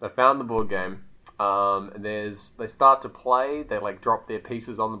 They found the board game. And they start to play. They, like, drop their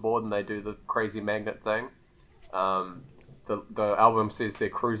pieces on the board and they do the crazy magnet thing. The album says they're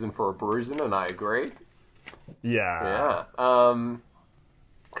cruising for a bruising, and I agree. Yeah. Yeah.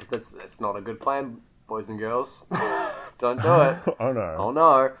 Because that's not a good plan, boys and girls. Don't do it. Oh, no. Oh,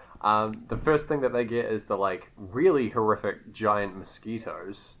 no. The first thing that they get is the, like, really horrific giant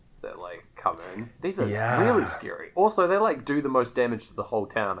mosquitoes that like come in. These are really scary. Also, they like do the most damage to the whole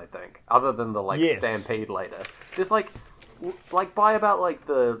town, I think, other than the like stampede later. There's like by about like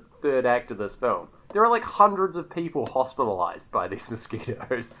the third act of this film, there are like hundreds of people hospitalized by these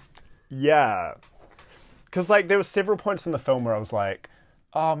mosquitoes. Yeah, because like there were several points in the film where I was like,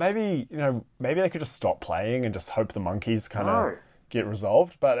 oh, maybe they could just stop playing and just hope the monkeys kind of get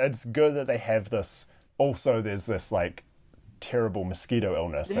resolved. But it's good that they have this. Also, there's this like terrible mosquito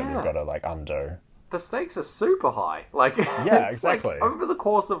illness that we've got to like undo. The stakes are super high. Like, exactly. Like, over the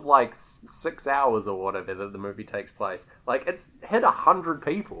course of like 6 hours or whatever that the movie takes place, like it's hit 100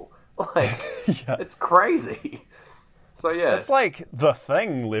 people. Like, it's crazy. So yeah, it's like The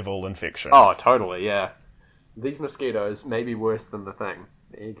Thing level infection. Oh, totally. Yeah, these mosquitoes may be worse than The Thing.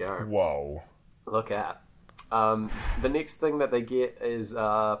 There you go. Whoa. Look at. The next thing that they get is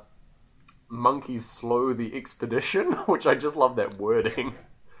monkeys slow the expedition, which I just love that wording.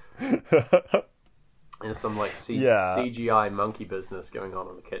 There's some like CGI monkey business going on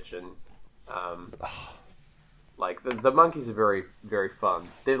in the kitchen. Like the monkeys are very, very fun.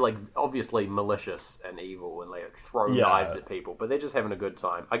 They're like obviously malicious and evil and they like throw knives at people, but they're just having a good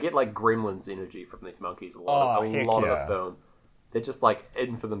time. I get like Gremlins energy from these monkeys a lot of the film. They're just like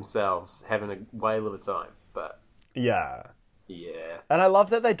in for themselves, having a whale of a time. But yeah. Yeah. And I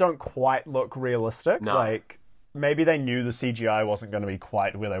love that they don't quite look realistic. No. Like, maybe they knew the CGI wasn't going to be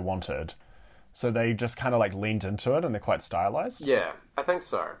quite where they wanted, so they just kind of like leaned into it, and they're quite stylized. Yeah, I think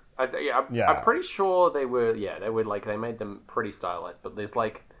so. I'm pretty sure they were. Yeah, they were like they made them pretty stylized, but there's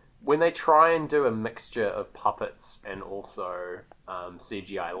like when they try and do a mixture of puppets and also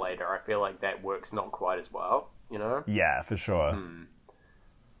CGI later, I feel like that works not quite as well. You know? Yeah, for sure.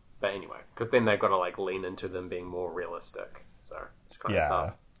 But anyway, because then they've got to like lean into them being more realistic, so it's kind of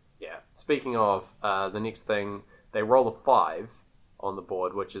tough. Yeah. Speaking of the next thing, they roll a 5 on the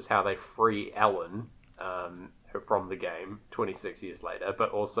board, which is how they free Ellen from the game 26 years later. But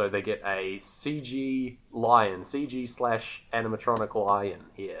also they get a CG lion, CG/animatronic lion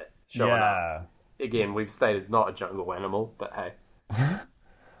here showing up. Again, we've stated not a jungle animal, but hey.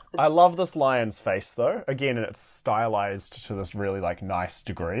 I love this lion's face, though. Again, it's stylized to this really like nice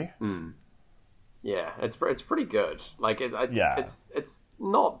degree. Yeah, it's pretty good. Like it's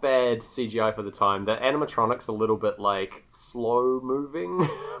not bad CGI for the time. The animatronics a little bit like slow moving,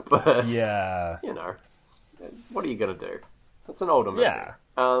 but you know, what are you gonna do? It's an older movie. Yeah.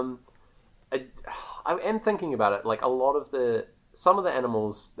 I am thinking about it. Like some of the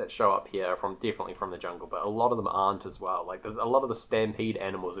animals that show up here are definitely from the jungle, but a lot of them aren't as well. Like there's a lot of the stampede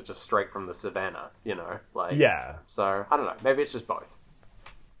animals are just straight from the savannah. You know, like So I don't know. Maybe it's just both.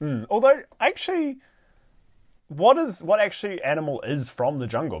 Although, actually, what actually animal is from the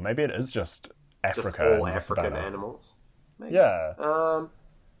jungle? Maybe it is just Africa. Just all African animals. Maybe. Yeah.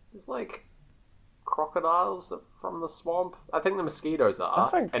 There's like crocodiles from the swamp. I think the mosquitoes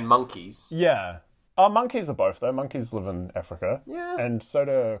and monkeys. Yeah. Monkeys are both, though. Monkeys live in Africa. Yeah. And so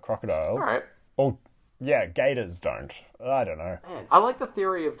do crocodiles. All right. Or, yeah, gators don't. I don't know. Man, I like the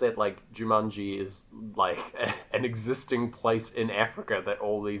theory of that, like, Jumanji is, like, an existing place in Africa that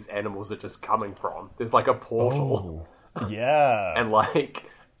all these animals are just coming from. There's, like, a portal. Oh, yeah. And, like,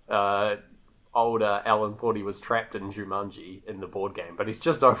 older Alan thought he was trapped in Jumanji in the board game, but he's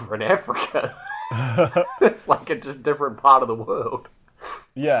just over in Africa. It's, like, a different part of the world.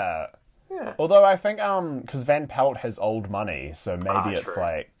 Yeah. Yeah. Although I think, because Van Pelt has old money, so maybe it's true.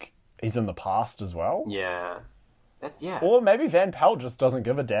 like he's in the past as well. Yeah. Or maybe Van Pelt just doesn't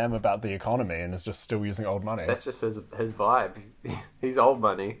give a damn about the economy and is just still using old money. That's just his vibe. He's old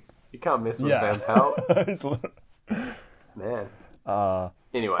money. You can't mess with Van Pelt. Man.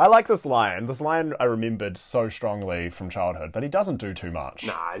 Anyway. I like this lion. This lion I remembered so strongly from childhood, but he doesn't do too much.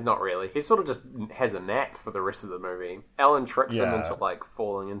 Nah, not really. He sort of just has a nap for the rest of the movie. Ellen tricks him into like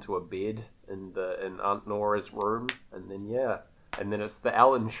falling into a bed in Aunt Nora's room, and then it's the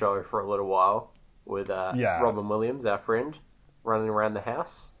Ellen show for a little while with Robin Williams, our friend, running around the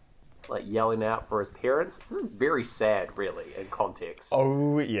house, like yelling out for his parents. This is very sad, really, in context.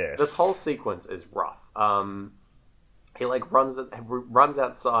 Oh yes, this whole sequence is rough. He like runs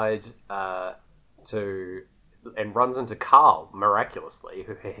outside and runs into Carl miraculously,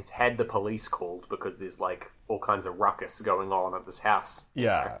 who has had the police called because there's like all kinds of ruckus going on at this house.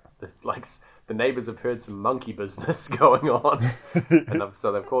 Yeah, there's like the neighbors have heard some monkey business going on, and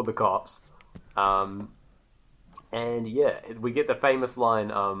so they've called the cops. And we get the famous line,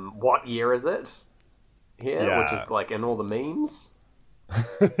 "What year is it?" Here, which is like in all the memes.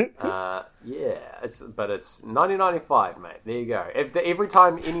 It's 1995, mate. There you go. Every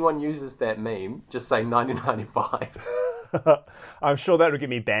time anyone uses that meme, just say 1995. I'm sure that would get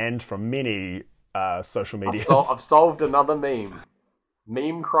me banned from many social media. I've solved another meme.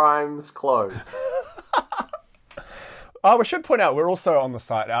 Meme crimes closed. We should point out we're also on the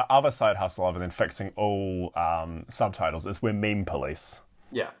site. Our other side hustle, other than fixing all subtitles, is we're Meme Police.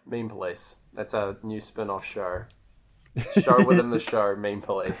 Yeah, Meme Police. That's a new spin-off show. Show within the show, Meme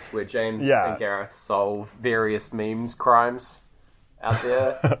Police, where James and Gareth solve various crimes out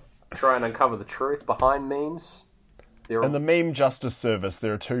there, try and uncover the truth behind memes. In the Meme Justice Service,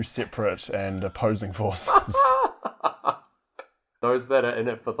 there are two separate and opposing forces. Those that are in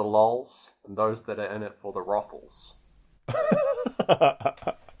it for the lols, and those that are in it for the ruffles.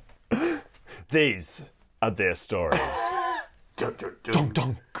 These are their stories. Dunk, dunk,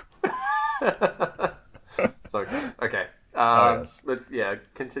 dunk. So okay, yes. Let's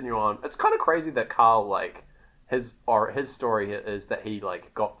continue on. It's kind of crazy that Carl, like his story is that he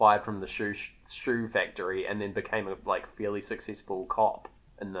like got fired from the shoe factory and then became a like fairly successful cop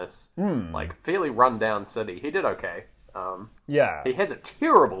in this like fairly rundown city. He did okay. He has a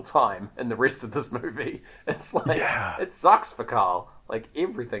terrible time in the rest of this movie. It's like it sucks for Carl. Like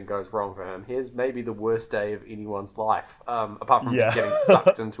everything goes wrong for him. Here's maybe the worst day of anyone's life, apart from getting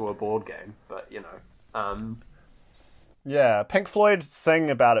sucked into a board game. But you know. Yeah, Pink Floyd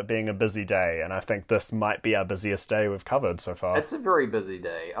sing about it being a busy day, and I think this might be our busiest day we've covered so far. It's a very busy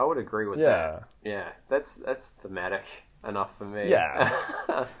day. I would agree with that. Yeah, that's thematic enough for me.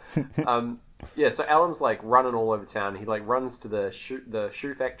 Yeah. Yeah, so Alan's like running all over town. He like runs to the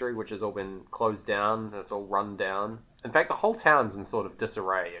shoe factory, which has all been closed down, and it's all run down. In fact, the whole town's in sort of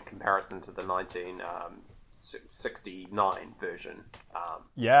disarray in comparison to the 1969 version.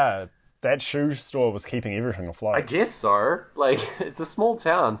 Yeah, that shoe store was keeping everything afloat. I guess so. Like, it's a small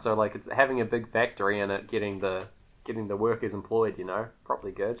town, so like it's having a big factory in it, getting the workers employed.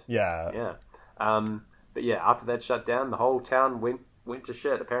 Probably good. Yeah. Yeah. But yeah, after that shut down, the whole town went to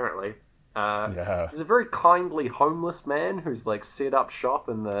shit. Apparently. There's a very kindly homeless man who's like set up shop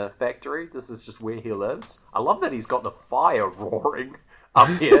in the factory. This is just where he lives. I love that he's got the fire roaring up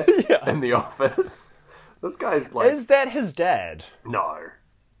here in the office. This guy's like... Is that his dad? No.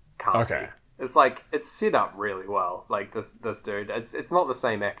 Can't be. It's like, it's set up really well. Like, this dude, it's not the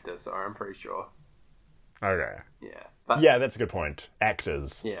same actor, so I'm pretty sure. Okay. Yeah. Yeah, that's a good point.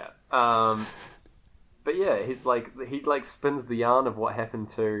 Actors. Yeah. But yeah, he spins the yarn of what happened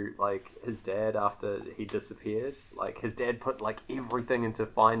to like his dad after he disappeared. Like his dad put like everything into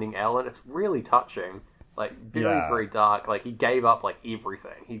finding Alan. It's really touching. Like very dark. Like he gave up like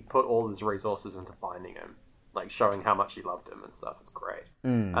everything. He put all his resources into finding him, like showing how much he loved him and stuff. It's great.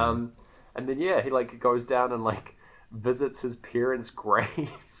 And then he like goes down and like visits his parents'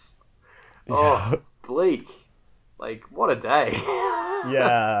 graves. Oh, it's bleak. Like what a day.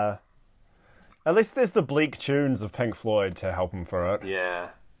 Yeah. At least there's the bleak tunes of Pink Floyd to help him through it. Yeah.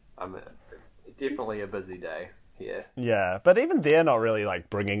 Definitely a busy day here. Yeah, but even they're not really, like,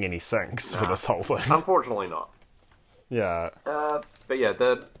 bringing any syncs for this whole thing. Unfortunately not. Yeah. But yeah,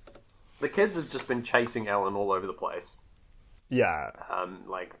 the kids have just been chasing Alan all over the place. Yeah.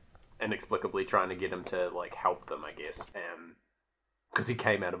 Like, inexplicably trying to get him to, like, help them, I guess. Because he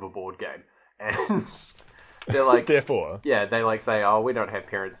came out of a board game. And... They're like, therefore, yeah, they like say, "Oh, we don't have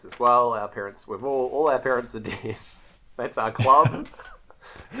parents as well. All our parents are dead. That's our club."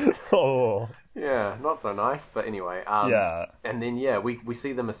 Oh, yeah, not so nice. But anyway, yeah. And then we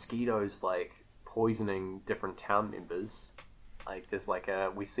see the mosquitoes like poisoning different town members. Like there's like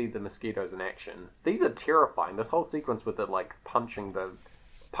we see the mosquitoes in action. These are terrifying. This whole sequence with it like puncturing the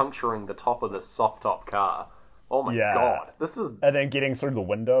top of the soft top car. Oh my god, this is... And then getting through the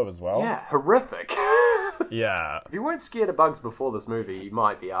window as well. Yeah, horrific. Yeah. If you weren't scared of bugs before this movie, you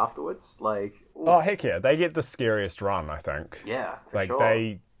might be afterwards. Like, oof. Oh heck yeah, they get the scariest run, I think. Yeah, for like, sure.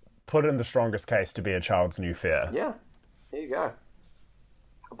 They put in the strongest case to be a child's new fear. Yeah, there you go.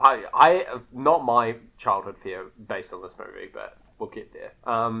 I not my childhood fear based on this movie, but we'll get there.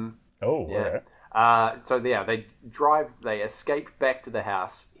 Okay. So they escape back to the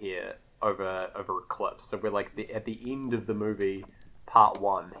house here over Eclipse. So we're like at the end of the movie, part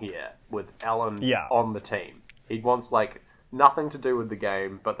 1 here, with Alan on the team. He wants like nothing to do with the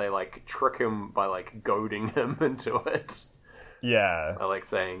game, but they like trick him by like goading him into it. Yeah. By like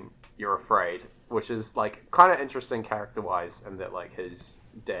saying, "You're afraid," which is like kind of interesting character wise, and that like his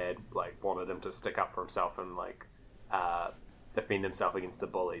dad like wanted him to stick up for himself and like defend himself against the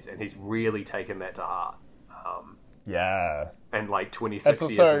bullies, and he's really taken that to heart. Yeah. And like 26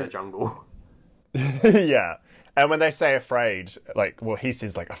 years in the jungle. Yeah. And when they say afraid, like, well, he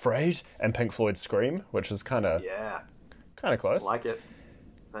says like afraid, and Pink Floyd scream, which is kind of close. I like it.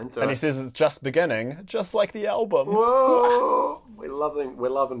 And he says it's just beginning, just like the album. Whoa! We're love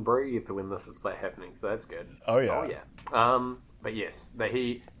and breathe when this is happening, so that's good. Oh yeah. But yes,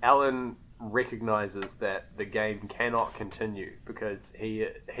 Alan recognizes that the game cannot continue because he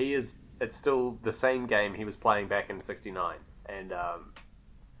is. It's still the same game he was playing back in '69, and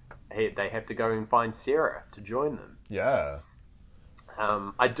they have to go and find Sarah to join them. Yeah.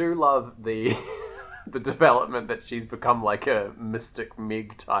 I do love the the development that she's become like a Mystic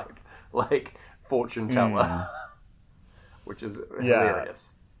Meg type, like fortune teller, which is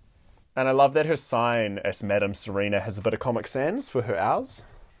hilarious. And I love that her sign as Madame Serena has a bit of Comic Sans for her hours.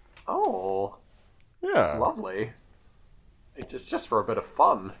 Oh, yeah, lovely. It's just for a bit of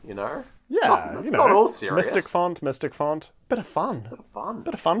fun, Yeah, it's not all serious. Mystic font. Bit of fun.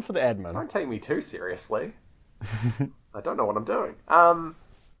 Bit of fun for the admin. Don't take me too seriously. I don't know what I'm doing.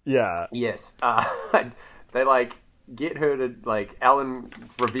 Yeah. Yes. They like get her to like Alan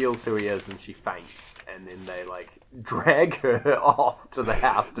reveals who he is and she faints, and then they like drag her off to the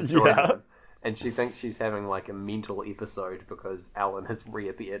house to join them. And she thinks she's having like a mental episode because Alan has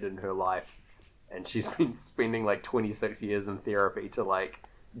reappeared in her life, and she's been spending like 26 years in therapy to like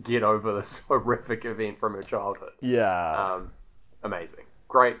get over this horrific event from her childhood. Yeah. Amazing.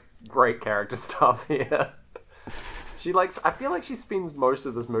 Great character stuff here. I feel like she spends most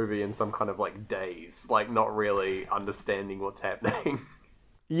of this movie in some kind of like daze, like not really understanding what's happening.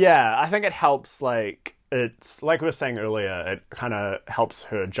 Yeah, I think it helps, like, it's, like we were saying earlier, it kind of helps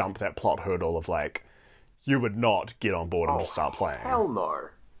her jump that plot hurdle of, like, you would not get on board and just start playing. Hell no.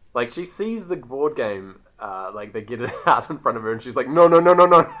 Like, she sees the board game, like, they get it out in front of her, and she's like, no, no, no, no,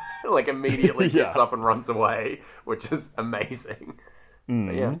 no. Like, immediately gets up and runs away, which is amazing.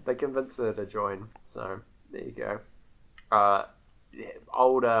 But yeah, they convinced her to join, so there you go.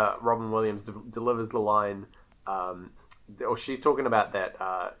 Old Robin Williams delivers the line, or she's talking about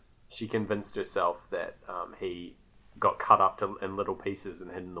that she convinced herself that he got cut up in little pieces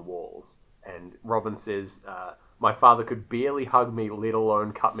and hid in the walls. And Robin says, my father could barely hug me, let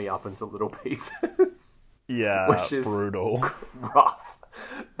alone cut me up into little pieces. Yeah, which is brutal. Rough.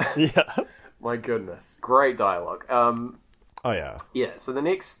 Yeah. My goodness. Great dialogue. Oh, yeah. Yeah, so the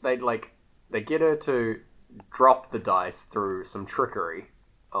next, they get her to drop the dice through some trickery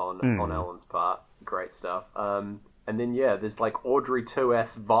on Ellen's part. Great stuff. And then, yeah, there's like Audrey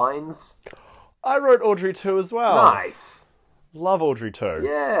 2S vines. I wrote Audrey 2 as well. Nice. Love Audrey 2.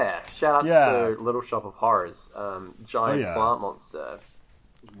 Yeah. Shout outs to Little Shop of Horrors. Giant plant monster.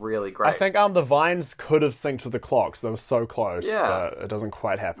 Really great. I think the vines could have synced with the clocks. They were so close, but it doesn't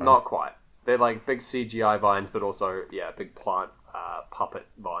quite happen. Not quite. They're like big CGI vines, but also, big plant puppet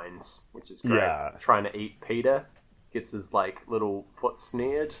vines, which is great. Yeah. Trying to eat Peter. Gets his like little foot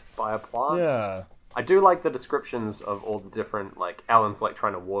snared by a plant. Yeah. I do like the descriptions of all the different, like, Alan's, like,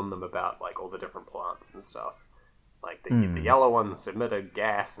 trying to warn them about, like, all the different plants and stuff. Like, the yellow ones emit a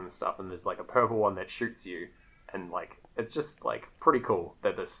gas and stuff, and there's, like, a purple one that shoots you. And, like, it's just, like, pretty cool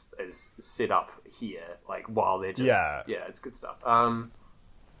that this is set up here, like, while they're just... Yeah, it's good stuff. And,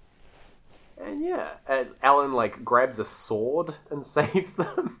 Alan, like, grabs a sword and saves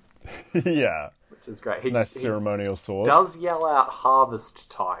them. Yeah. Which is great. Nice ceremonial sword. Does yell out harvest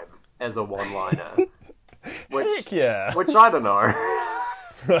time as a one-liner. Which I don't know.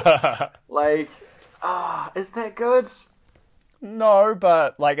 Like, is that good? No,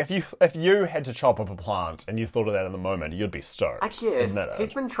 but like if you had to chop up a plant and you thought of that in the moment, you'd be stoked. I guess.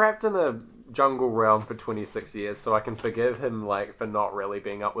 He's been trapped in a jungle realm for 26 years, so I can forgive him like for not really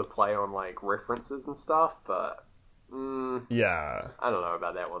being up with play on like references and stuff, but yeah. I don't know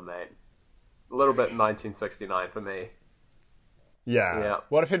about that one, mate. A little bit 1969 for me. Yeah.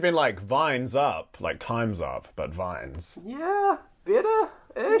 What if he'd been like vines up, like time's up, but vines? Yeah,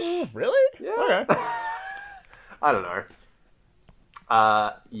 better-ish. Really? Yeah. Okay. I don't know.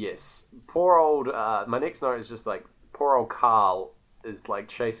 Yes. Poor old, my next note is just like, poor old Carl is like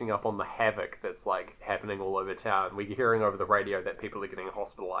chasing up on the havoc that's like happening all over town. We're hearing over the radio that people are getting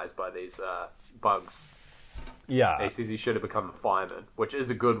hospitalized by these bugs. Yeah. And he says he should have become a fireman, which is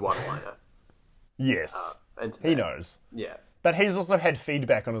a good one-liner. Yes. He knows. Yeah. But he's also had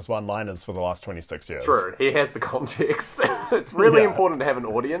feedback on his one-liners for the last 26 years. True, he has the context. It's really important to have an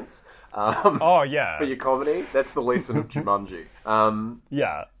audience. For your comedy. That's the lesson of Jumanji.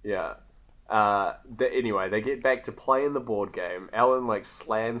 Anyway, they get back to playing the board game. Alan like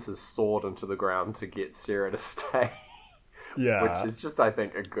slams his sword into the ground to get Sarah to stay. Yeah. Which is just, I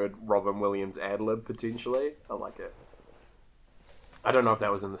think, a good Robin Williams ad-lib, potentially. I like it. I don't know if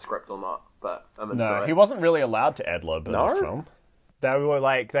that was in the script or not, but I'm into it. No, he wasn't really allowed to ad-lib in this film. They were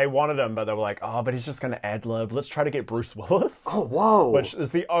like, they wanted him, but they were like, oh, but he's just going to ad-lib. Let's try to get Bruce Willis. Oh, whoa. Which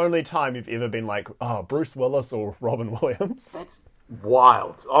is the only time you've ever been like, oh, Bruce Willis or Robin Williams. That's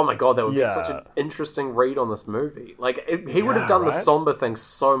wild. Oh my god, that would be such an interesting read on this movie. Like, he would have done the somber thing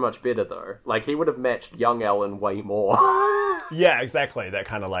so much better, though. Like, he would have matched young Alan way more. Yeah, exactly. That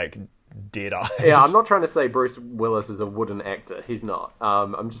kind of like... dead-eyed. Yeah, I'm not trying to say Bruce Willis is a wooden actor. He's not.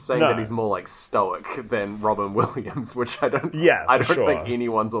 I'm just saying that he's more like stoic than Robin Williams, which I don't think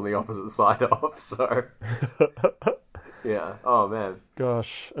anyone's on the opposite side of. So, yeah. Oh man.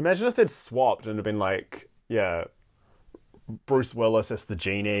 Gosh, imagine if they'd swapped and it'd been like, Bruce Willis as the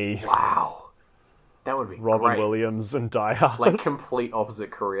genie. Wow, that would be Robin great. Williams and Die Hard. Like complete opposite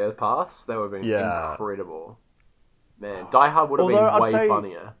career paths. That would have been incredible. Man, Die Hard would have been way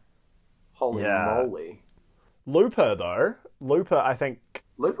funnier. Holy moly. Looper, though. I think...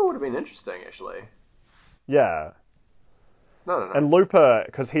 Looper would have been interesting, actually. Yeah. No. And Looper,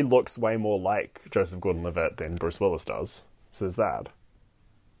 because he looks way more like Joseph Gordon-Levitt than Bruce Willis does. So there's that.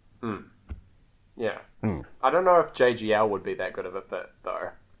 Yeah. I don't know if JGL would be that good of a fit, though.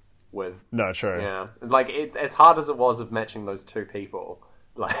 No, true. Yeah. Like, as hard as it was of matching those two people,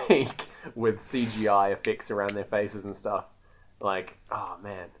 like, with CGI effects around their faces and stuff, like, oh,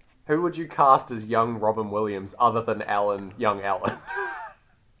 man. Who would you cast as young Robin Williams other than young Alan?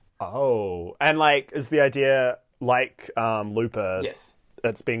 Oh. And, like, is the idea like Looper, Yes.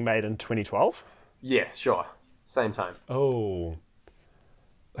 it's being made in 2012? Yeah, sure. Same time. Oh.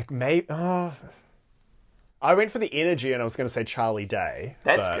 Like, maybe... I went for the energy and I was going to say Charlie Day.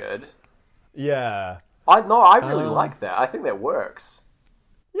 That's good. Yeah. I really like that. I think that works.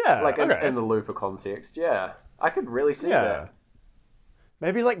 Yeah, like in the Looper context, yeah. I could really see that.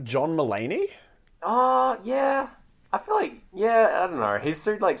 Maybe like John Mulaney? Yeah. I feel like, I don't know. He's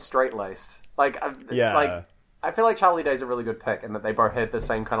so like straight-laced. Like, I feel like Charlie Day's a really good pick and that they both had the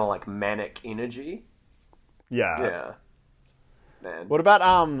same kind of like manic energy. Yeah. Yeah. Man. What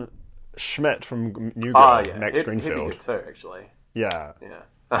about Schmidt from New Girl, Max Greenfield? He'd be good too, actually. Yeah. Yeah.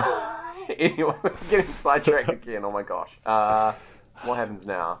 Anyway, we're getting sidetracked again. Oh my gosh. What happens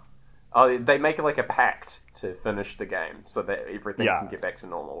now? Oh, they make like a pact to finish the game so that everything can get back to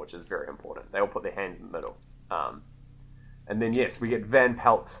normal, which is very important. They all put their hands in the middle. And then, yes, we get Van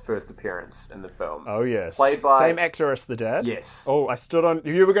Pelt's first appearance in the film. Oh, yes. Played by... Same actor as the dad? Yes. Oh, I stood on...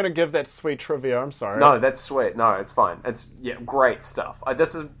 You were going to give that sweet trivia, I'm sorry. No, that's sweet. No, it's fine. It's, great stuff.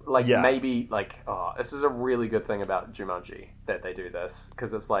 This is, maybe, this is a really good thing about Jumanji, that they do this.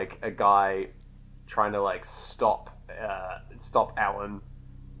 Because it's, like, a guy trying to, like, stop Alan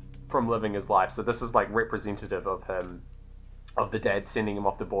from living his life. So this is, like, representative of him, of the dad sending him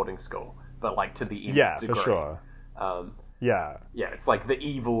off to boarding school. But, like, to the nth degree. For sure. Yeah, it's like the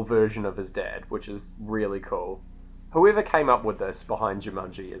evil version of his dad, which is really cool. Whoever came up with this behind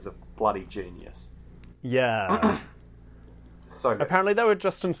Jumanji is a bloody genius. Yeah. So good. Apparently they were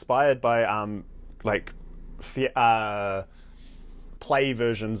just inspired by, play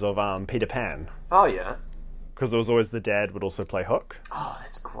versions of Peter Pan. Oh, yeah. Because there was always the dad would also play Hook. Oh,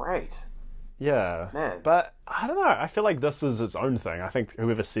 that's great. Yeah. Man. But, I don't know, I feel like this is its own thing. I think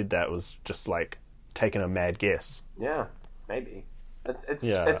whoever said that was just, like, taking a mad guess. Yeah. Maybe.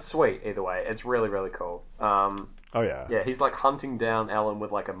 It's sweet either way. It's really, really cool. Oh, yeah. Yeah, he's like hunting down Alan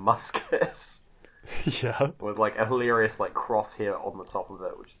with like a musket. Yeah. With like a hilarious like crosshair on the top of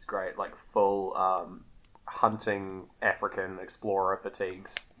it, which is great. Like full hunting African explorer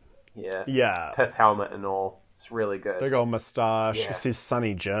fatigues. Yeah. Yeah. Pith helmet and all. It's really good. Big old moustache. Yeah. He says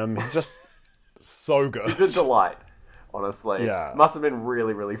Sonny Jim. He's just so good. He's a delight. Honestly, yeah. Must have been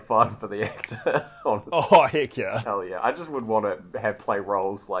really, really fun for the actor. Honestly. Oh, heck yeah. Hell yeah. I just would want to have play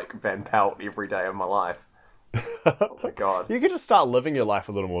roles like Van Pelt every day of my life. Oh my god. You could just start living your life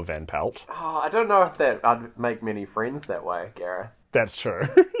a little more Van Pelt. Oh, I don't know if I'd make many friends that way, Gareth. That's true.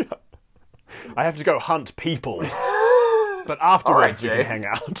 I have to go hunt people. But afterwards right, we can hang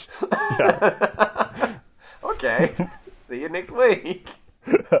out. Yeah. Okay. See you next week.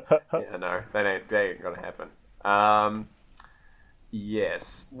 Yeah, no, that ain't gonna happen.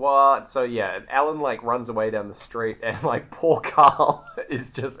 Yes. What? So yeah, Alan like runs away down the street, and like poor Carl is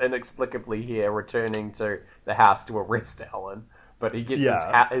just inexplicably here, returning to the house to arrest Alan. But he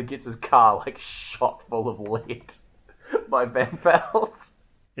gets his car like shot full of lead by Van Pelt.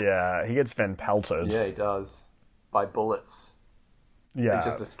 Yeah, he gets Van Pelted. Yeah, he does, by bullets. Yeah, he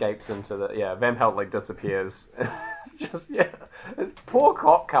just escapes into the Van Pelt like disappears. It's just his poor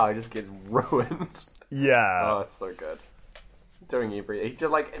cop car just gets ruined. Yeah. Oh, it's so good. Doing everything. He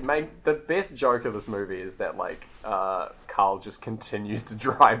just the best joke of this movie is that like Carl just continues to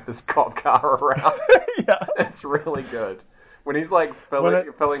drive this cop car around. Yeah. It's really good. When he's like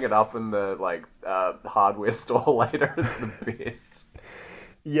filling it up in the like hardware store later, it's the best.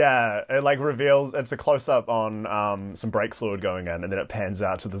 Yeah, it like reveals it's a close up on some brake fluid going in, and then it pans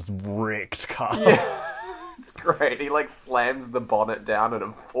out to this wrecked car. Yeah. It's great. He like slams the bonnet down and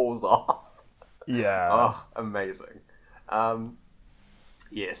it falls off. Yeah. Oh, amazing.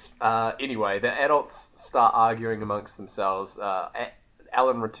 Yes. Anyway, the adults start arguing amongst themselves.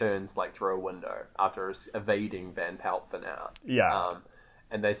 Alan returns like through a window after evading Van Pelt for now. Yeah.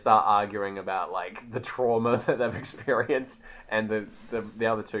 And they start arguing about like the trauma that they've experienced, and the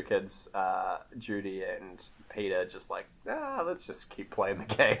other two kids, Judy and Peter, just like let's just keep playing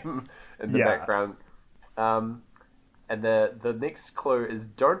the game in the background. And the next clue is,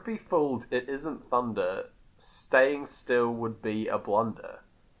 don't be fooled, it isn't thunder. Staying still would be a blunder.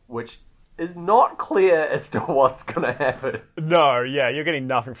 Which is not clear as to what's going to happen. No, yeah, you're getting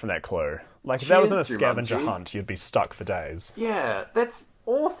nothing from that clue. Like, if that was in a scavenger hunt, you'd be stuck for days. Yeah, that's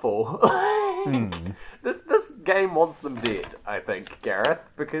awful. This game wants them dead, I think, Gareth,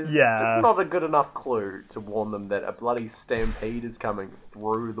 because it's not a good enough clue to warn them that a bloody stampede is coming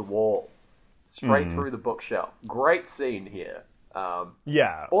through the wall. Straight through the bookshelf. Great scene here.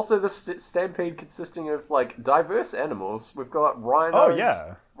 Also, the stampede consisting of like diverse animals. We've got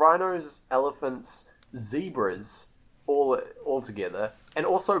rhinos, elephants, zebras, all together. And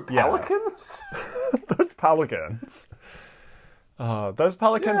also pelicans? Yeah. Those pelicans. Those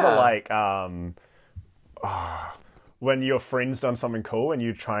pelicans are like, when your friend's done something cool and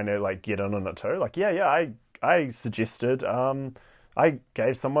you're trying to, like, get in on it too. Like, I suggested, I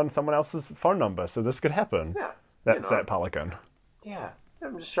gave someone else's phone number so this could happen. Yeah. That's that pelican. Yeah.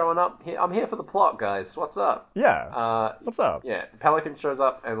 I'm just showing up. I'm here for the plot, guys. What's up? Yeah. What's up? Yeah. Pelican shows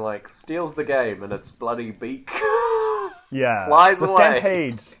up and, like, steals the game and its bloody beak. Yeah. Flies the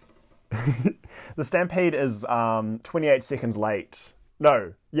away. The stampede is 28 seconds late.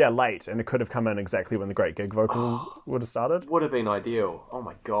 No. Yeah, late. And it could have come in exactly when the Great Gig vocal would have started. Would have been ideal. Oh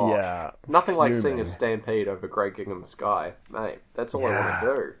my gosh. Yeah. Nothing like seeing a stampede over Great Gig in the sky. Mate, that's all I want to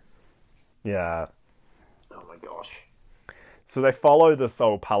do. Yeah. Oh my gosh. So they follow this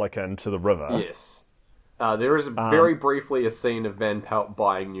old pelican to the river. Yes. There is very briefly a scene of Van Pelt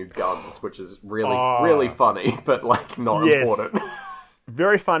buying new guns, which is really funny, but like not important.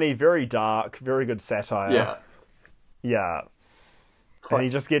 Very funny, very dark, very good satire. Yeah. Yeah. And he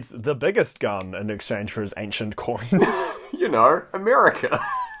just gets the biggest gun in exchange for his ancient coins. You know, America.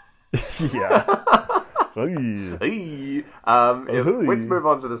 Yeah. Let's move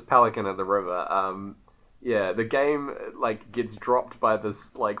on to this pelican at the river. Yeah, the game, like, gets dropped by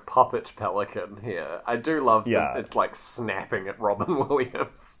this, like, puppet pelican here. I do love it, like, snapping at Robin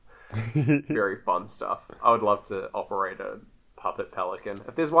Williams. Very fun stuff. I would love to operate a puppet pelican.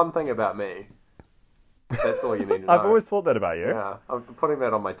 If there's one thing about me, that's all you need to know. I've always thought that about you. Yeah, I'm putting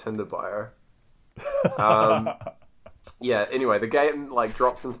that on my Tinder bio. Yeah, anyway, the game, like,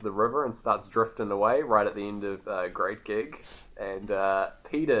 drops into the river and starts drifting away right at the end of Great Gig. And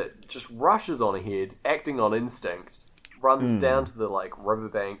Peter just rushes on ahead, acting on instinct, runs down to the, like,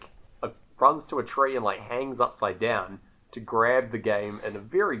 riverbank, runs to a tree and, like, hangs upside down to grab the game in a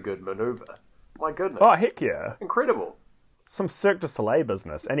very good maneuver. My goodness. Oh, heck yeah. Incredible. Some Cirque du Soleil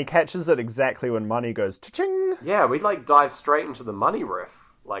business. And he catches it exactly when money goes cha-ching. Yeah, we, like, dive straight into the money riff.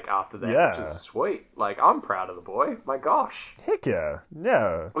 Like, after that, which is sweet. Like, I'm proud of the boy. My gosh. Heck yeah.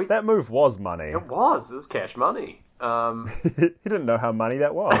 Yeah. That move was money. It was. It was cash money. He didn't know how money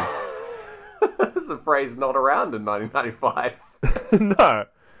that was. This is a phrase not around in 1995. No.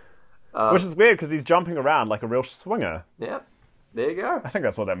 Which is weird, because he's jumping around like a real swinger. Yeah. There you go. I think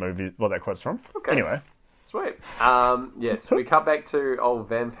that's what that quote's from. Okay. Anyway. Sweet. Yes, we cut back to old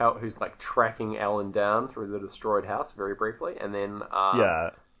Van Pelt, who's like tracking Alan down through the destroyed house very briefly, and then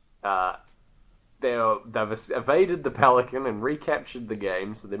they've evaded the pelican and recaptured the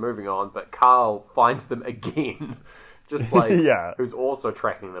game, so they're moving on. But Carl finds them again, just like who's also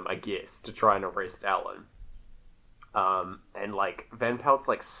tracking them, I guess, to try and arrest Alan. And like Van Pelt's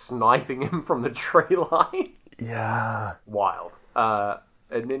like sniping him from the tree line. Yeah, wild. And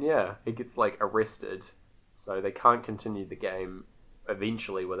then he gets like arrested. So they can't continue the game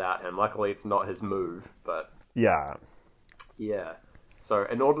eventually without him. Luckily, it's not his move, but... Yeah. So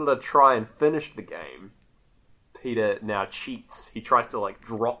in order to try and finish the game, Peter now cheats. He tries to, like,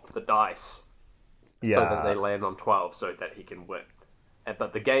 drop the dice so that they land on 12 so that he can win.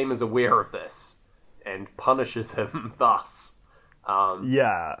 But the game is aware of this and punishes him thus.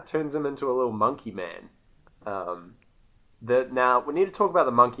 Turns him into a little monkey man. Now, we need to talk about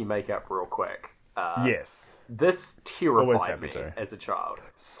the monkey makeup real quick. Yes. This terrified me as a child.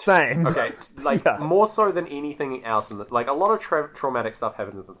 Same. Okay, like, more so than anything else. Like, a lot of traumatic stuff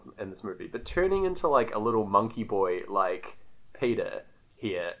happens in this movie, but turning into, like, a little monkey boy like Peter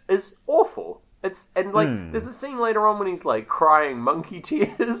here is awful. There's a scene later on when he's, like, crying monkey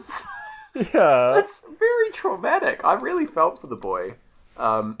tears. Yeah. That's very traumatic. I really felt for the boy.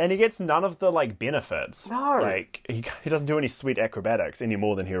 And he gets none of the, like, benefits. No. Like, he doesn't do any sweet acrobatics any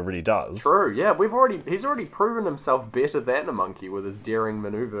more than he already does. True, yeah. He's already proven himself better than a monkey with his daring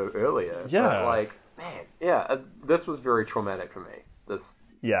maneuver earlier. Yeah. But, like, man, this was very traumatic for me. This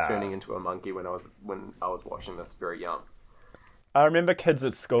turning into a monkey when I was watching this very young. I remember kids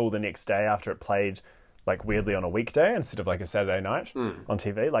at school the next day after it played, like, weirdly on a weekday instead of, like, a Saturday night on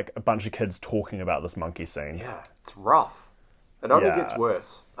TV. Like, a bunch of kids talking about this monkey scene. Yeah, it's rough. It only gets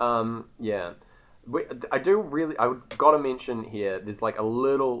worse. I've got to mention here, there's like a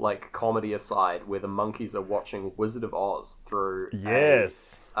little like comedy aside where the monkeys are watching Wizard of Oz through a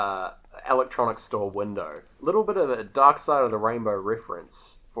electronic store window. A little bit of a Dark Side of the Rainbow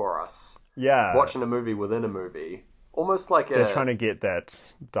reference for us. Yeah. Watching a movie within a movie. Almost like they're trying to get that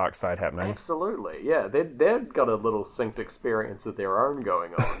dark side happening. Absolutely, yeah. They've got a little synced experience of their own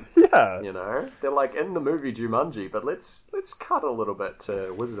going on. Yeah. You know? They're like in the movie Jumanji, but let's cut a little bit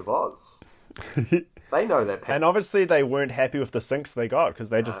to Wizard of Oz. They know that. And obviously they weren't happy with the syncs they got, because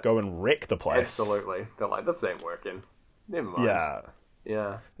they just go and wreck the place. Absolutely. They're like, this ain't working. Never mind. Yeah.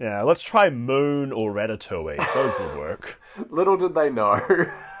 Yeah. Yeah, let's try Moon or Ratatouille. Those would work. Little did they know.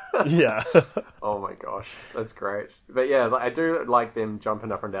 Yeah. Oh my gosh, that's great. But yeah, I do like them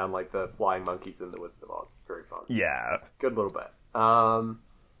jumping up and down like the flying monkeys in The Wizard of Oz. Very fun. Yeah. Good little bit.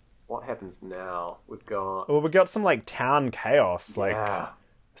 What happens now? We've got some like town chaos, like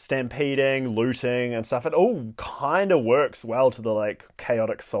stampeding, looting, and stuff. It all kind of works well to the like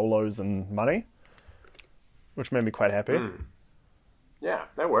chaotic solos and money, which made me quite happy. Yeah,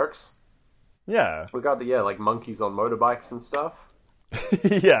 that works. Yeah, we got like monkeys on motorbikes and stuff.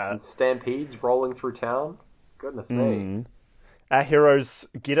 Yeah, and stampedes rolling through town. Goodness me. Our heroes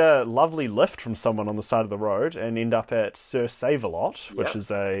get a lovely lift from someone on the side of the road and end up at Sir Save-A-Lot, which is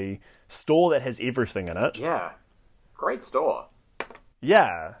a store that has everything in it. Yeah. Great store.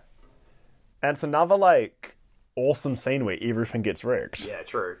 Yeah. And it's another, like, awesome scene where everything gets wrecked. Yeah,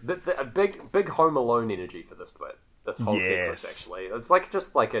 true. A big Home Alone energy for this bit. This whole sequence, actually. It's like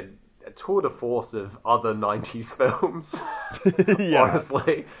just like a tour de force of other 90s films.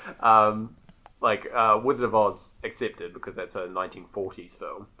 Honestly. Wizard of Oz accepted, because that's a 1940s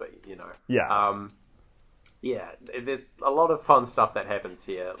film, but, you know. Yeah. There's a lot of fun stuff that happens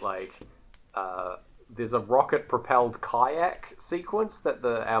here. Like, there's a rocket-propelled kayak sequence that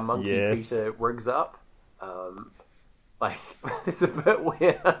our monkey Peter rigs up. There's a bit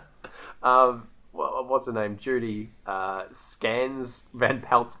where, what's her name? Judy scans Van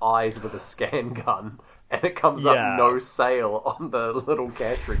Pelt's eyes with a scan gun, and it comes up no sale on the little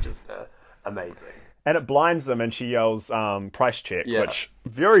cash register. Amazing. And it blinds them, and she yells, price check, which,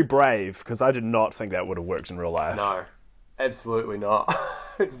 very brave, because I did not think that would have worked in real life. No, absolutely not.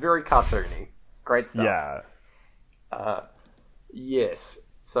 It's very cartoony. Great stuff. Yeah. Yes.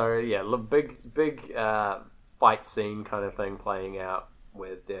 So, big fight scene kind of thing playing out,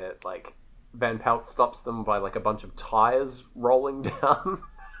 where they're, like, Van Pelt stops them by, like, a bunch of tires rolling down.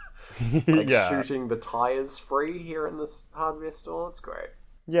 Shooting the tires free here in this hardware store. It's great.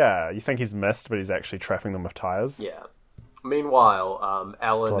 Yeah, you think he's missed, but he's actually trapping them with tires. Yeah. Meanwhile,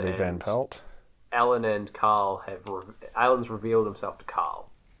 Alan and Carl Alan's revealed himself to Carl,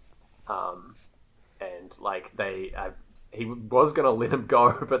 and like he was gonna let him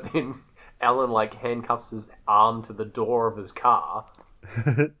go, but then Alan like handcuffs his arm to the door of his car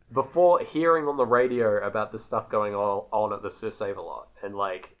before hearing on the radio about the stuff going on at the Sir Save-A-Lot, and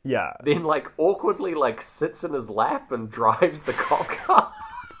then awkwardly sits in his lap and drives the cop car.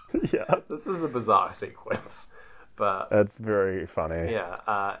 Yeah. This is a bizarre sequence, but it's very funny.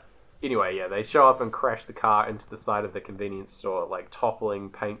 Yeah. Anyway, they show up and crash the car into the side of the convenience store, like toppling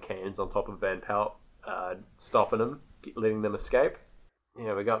paint cans on top of Van Pelt, stopping them, letting them escape.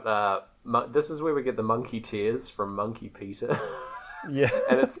 Yeah, we got this is where we get the monkey tears from Monkey Peter. Yeah.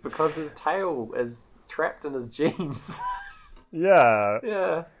 And it's because his tail is trapped in his jeans. Yeah.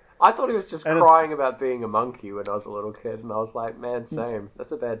 Yeah. I thought he was just crying about being a monkey when I was a little kid, and I was like, man, same.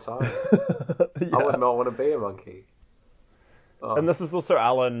 That's a bad time. I would not want to be a monkey. Oh. And this is also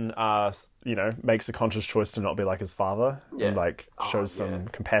Alan, makes a conscious choice to not be like his father, and shows some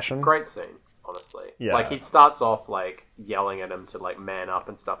compassion. Great scene, honestly. Yeah. He starts off yelling at him to man up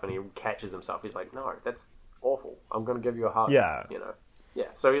and stuff, and he catches himself. He's like, no, that's awful. I'm going to give you a hug. Yeah. Yeah.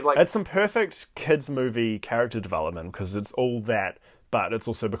 So he's like, it's some perfect kids movie character development, because it's all that. But it's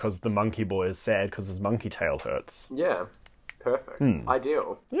also because the monkey boy is sad because his monkey tail hurts. Yeah. Perfect.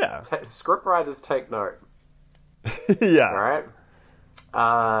 Ideal. Yeah. Script writers take note. Yeah.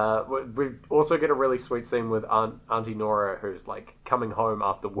 Alright? We also get a really sweet scene with Auntie Nora, who's coming home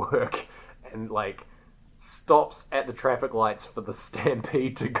after work and stops at the traffic lights for the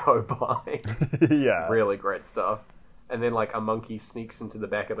stampede to go by. Yeah. Really great stuff. And then a monkey sneaks into the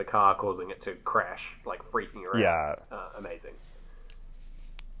back of the car, causing it to crash, freaking her out. Yeah. Amazing.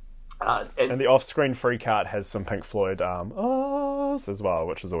 And the off-screen freak out has some Pink Floyd Oz as well,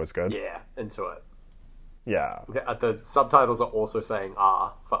 which is always good. Yeah, into it. Yeah. The subtitles are also saying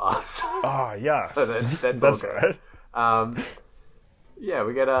 "ah" for us. Oh, yes. So that's all good. Right. Yeah,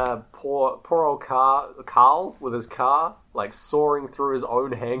 we get a poor old Carl with his car, soaring through his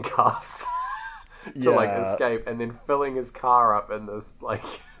own handcuffs to escape, and then filling his car up in this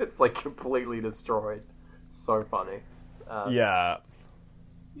it's completely destroyed. It's so funny. Yeah.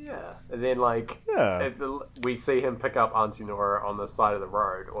 Yeah, and then we see him pick up Auntie Nora on the side of the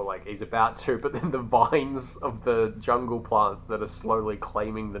road, or he's about to, but then the vines of the jungle plants that are slowly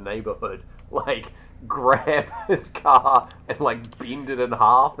claiming the neighborhood grab his car and bend it in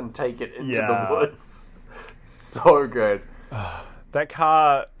half and take it into the woods. So good. That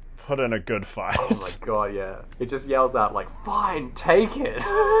car put in a good fight. Oh my god, yeah. It just yells out fine, take it.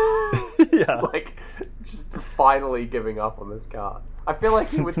 Yeah. Just finally giving up on this car. I feel like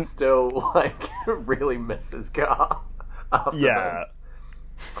he would still, like, really miss his car after this.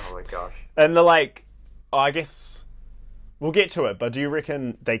 Oh my gosh. And they're like, I guess we'll get to it, but do you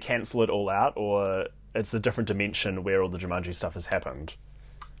reckon they cancel it all out, or it's a different dimension where all the Jumanji stuff has happened?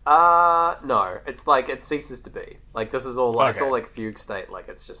 No. It's like, it ceases to be. Like, this is all, like, it's all, like, fugue state. Like,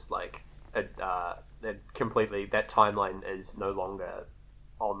 it's just, like, it completely, that timeline is no longer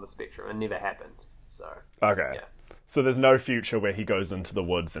on the spectrum. It never happened. So, okay. Yeah. So there's no future where he goes into the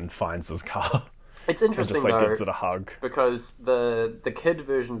woods and finds his car. It's interesting, and just, like, though, gives it a hug. Because the kid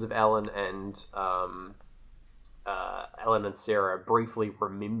versions of Alan and Sarah briefly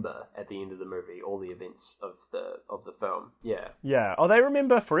remember at the end of the movie all the events of the film. Yeah. Yeah. Oh, they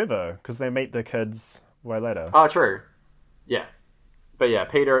remember forever because they meet the kids way later. Oh, true. Yeah. But yeah,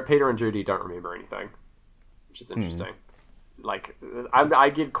 Peter and Judy don't remember anything, which is interesting. Like, I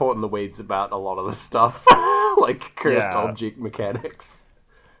get caught in the weeds about a lot of this stuff, like cursed object mechanics.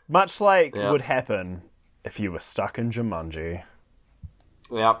 Much like would happen if you were stuck in Jumanji.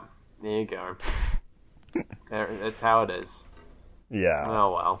 Yep, there you go. It's how it is. Yeah.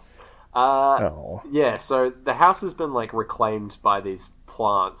 Oh well. Yeah, so the house has been, like, reclaimed by these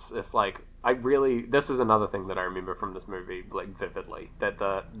plants. It's like, this is another thing that I remember from this movie, like, vividly. That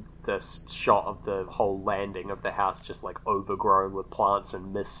the shot of the whole landing of the house just, like, overgrown with plants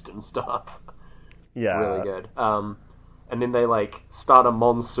and mist and stuff. Yeah. Really good. And then they, like, start a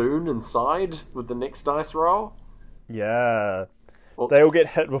monsoon inside with the next dice roll. Yeah. Well, they all get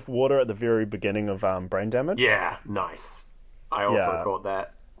hit with water at the very beginning of Brain Damage. Yeah, nice. I also caught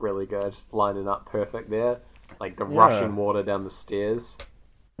that really good. Lining up perfect there. Like, the rushing water down the stairs.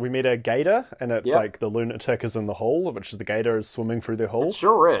 We meet a gator, and it's like the lunatic is in the hole, which is the gator is swimming through the hole. It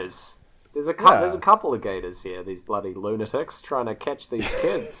sure is. There's a couple of gators here, these bloody lunatics, trying to catch these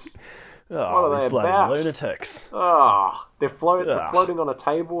kids. What are these bloody about? Lunatics. They're floating on a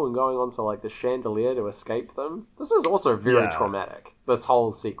table and going onto, like, the chandelier to escape them. This is also very traumatic, this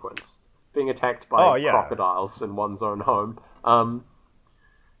whole sequence. Being attacked by crocodiles in one's own home.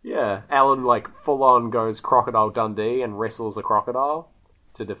 Alan, like, full-on goes Crocodile Dundee and wrestles a crocodile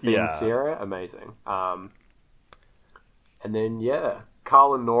to defend Sarah. Amazing. And then,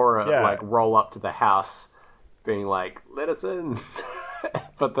 Carl and Nora, like, roll up to the house being like, let us in.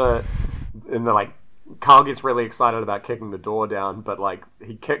 But like, Carl gets really excited about kicking the door down, but, like,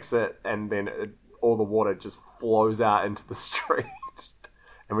 he kicks it, and then all the water just flows out into the street.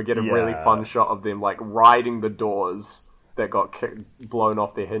 And we get a really fun shot of them, like, riding the doors that got blown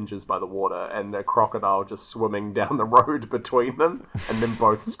off their hinges by the water, and the crocodile just swimming down the road between them, and then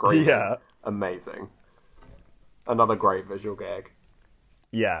both screaming. Amazing. Another great visual gag.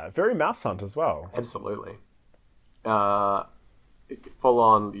 Yeah, very Mouse Hunt as well. Absolutely. Full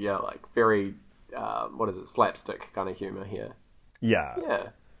on, like, very, slapstick kind of humor here. Yeah. Yeah.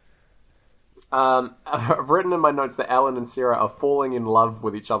 I've written in my notes that Alan and Sarah are falling in love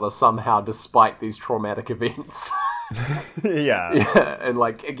with each other somehow despite these traumatic events. Yeah, and,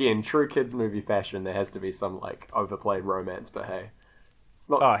 like, again, true kids movie fashion, there has to be some, like, overplayed romance, but hey. It's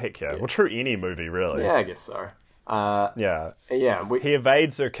not... Oh, heck yeah. Well, true any movie, really. Yeah, I guess so. He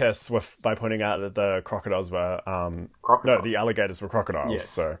evades her kiss by pointing out that the crocodiles were the alligators were crocodiles. Yes.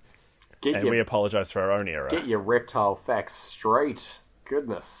 So, we apologize for our own error. Get your reptile facts straight.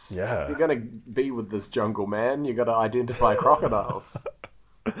 Goodness. Yeah. If you're gonna be with this jungle man, you got to identify crocodiles.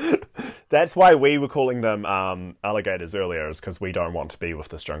 That's why we were calling them alligators earlier, is because we don't want to be with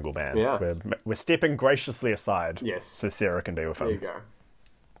this jungle man. Yeah. We're stepping graciously aside. Yes. So Sarah can be with him. There you go.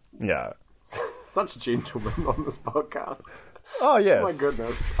 Yeah. Such a gentleman on this podcast. Oh, yes. Oh, my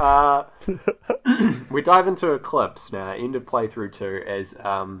goodness. We dive into Eclipse now, end of playthrough 2, as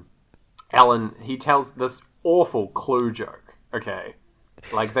Alan, he tells this awful clue joke, okay?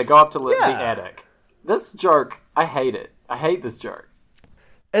 Like, they go up to the attic. This joke, I hate it. I hate this joke.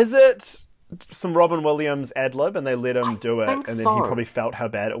 Is it some Robin Williams ad-lib and they let him do it, and then he probably felt how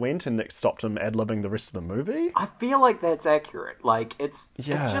bad it went and it stopped him ad-libbing the rest of the movie? I feel like that's accurate. Like, it's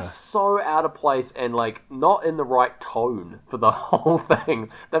just so out of place and, like, not in the right tone for the whole thing.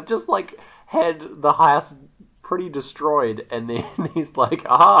 They've just, like, had the house pretty destroyed, and then he's like,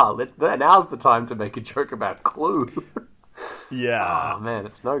 now's the time to make a joke about Clue. Yeah. Oh, man,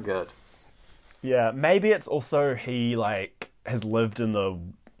 it's no good. Yeah, maybe it's also he, like, has lived in the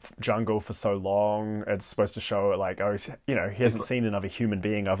jungle for so long. It's supposed to show, like, he hasn't seen another human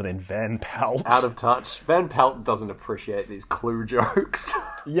being other than Van Pelt. Out of touch. Van Pelt doesn't appreciate these Clue jokes.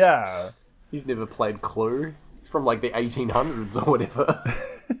 Yeah. He's never played Clue. He's from, like, the 1800s or whatever.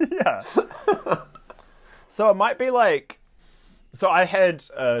 Yeah. So it might be like... So I had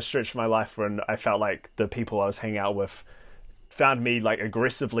a stretch of my life when I felt like the people I was hanging out with found me like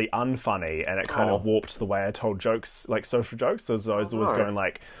aggressively unfunny, and it kind of warped the way I told jokes, like social jokes. So I was always going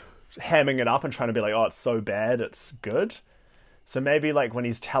like hamming it up and trying to be like, oh, it's so bad, it's good. So maybe like when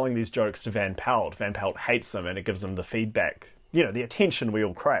he's telling these jokes to Van Pelt hates them, and it gives him the feedback, the attention we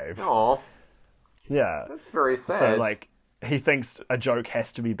all crave. Oh, yeah, that's very sad. So like he thinks a joke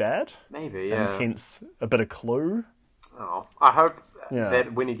has to be bad, maybe, yeah, and hence a bit of clue. Oh, I hope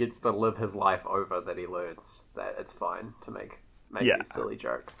that when he gets to live his life over, that he learns that it's fine to make these silly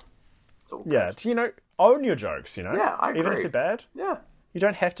jokes. It's all good. Yeah, own your jokes. Yeah, I agree. Even if they're bad. Yeah. You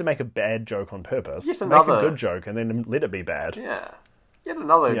don't have to make a bad joke on purpose. Yes, make a good joke and then let it be bad. Yeah. Yet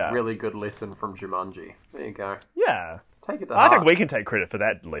another really good lesson from Jumanji. There you go. Yeah. Take it to heart. I think we can take credit for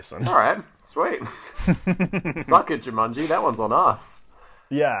that lesson. Alright, sweet. Suck it, Jumanji. That one's on us.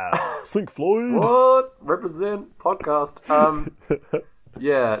 Yeah. Sink Floyd. What? Represent podcast.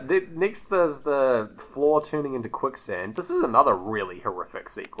 Next there's the floor turning into quicksand. This is another really horrific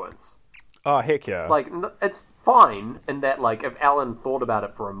sequence. Oh, heck yeah. Like, it's fine in that, like, if Alan thought about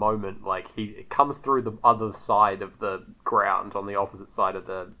it for a moment, like, he comes through the other side of the ground on the opposite side of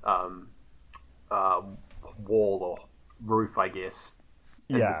the wall or roof, I guess,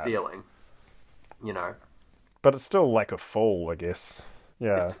 in the ceiling, But it's still like a fall, I guess.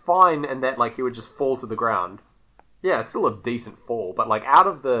 Yeah. It's fine in that, like, he would just fall to the ground. Yeah, it's still a decent fall, but, like, out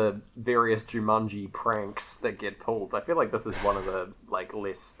of the various Jumanji pranks that get pulled, I feel like this is one of the, like,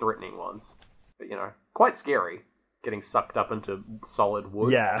 less threatening ones. But, quite scary, getting sucked up into solid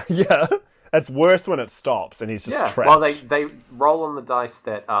wood. Yeah, yeah. It's worse when it stops and he's just trapped. Well, they roll on the dice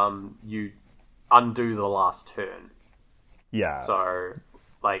that you undo the last turn. Yeah. So,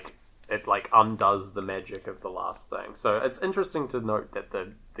 like, it, like, undoes the magic of the last thing. So it's interesting to note that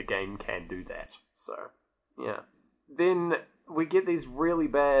the game can do that. So, yeah. Then we get these really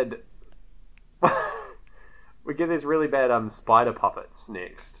bad spider puppets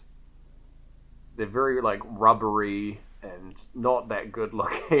next. They're very like rubbery and not that good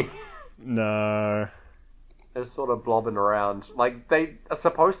looking. No. They're sort of blobbing around. Like, they are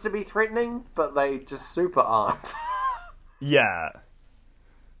supposed to be threatening, but they just super aren't. Yeah.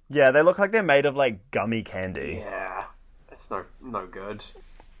 Yeah, they look like they're made of like gummy candy. Yeah. It's no good.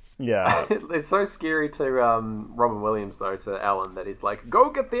 Yeah. It's so scary to Robin Williams, though, to Alan, that he's like, go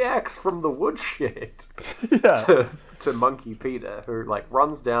get the axe from the woodshed. Yeah. To Monkey Peter, who, like,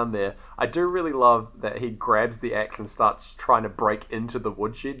 runs down there. I do really love that he grabs the axe and starts trying to break into the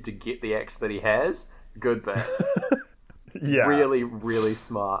woodshed to get the axe that he has. Good bit. Yeah. Really, really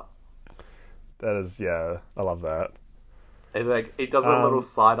smart. That is, yeah, I love that. And, like, he does a little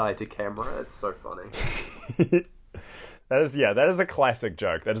side-eye to camera. It's so funny. That is a classic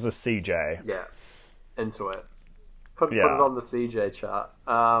joke. That is a CJ. Yeah, into it. Put it on the CJ chart.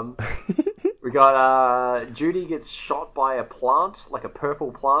 We got Judy gets shot by a plant, like a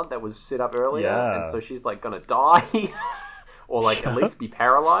purple plant that was set up earlier, and so she's like gonna die, or like at least be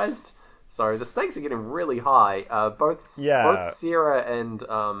paralyzed. So the stakes are getting really high. Both Sarah and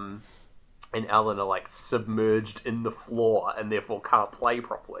Alan are like submerged in the floor and therefore can't play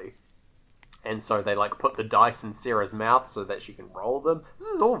properly. And so they, like, put the dice in Sarah's mouth so that she can roll them. This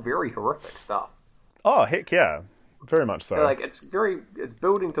is all very horrific stuff. Oh, heck yeah. Very much so. But, like, it's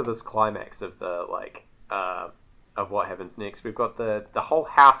building to this climax of the, like, of what happens next. We've got the whole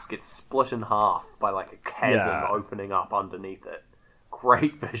house gets split in half by, like, a chasm opening up underneath it.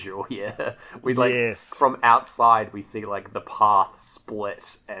 Great visual, yeah. We, like, from outside, we see, like, the path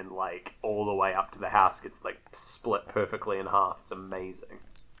split and, like, all the way up to the house gets, like, split perfectly in half. It's amazing.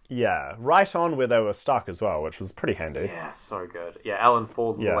 Yeah, right on where they were stuck as well, which was pretty handy. Yeah, so good. Yeah, Alan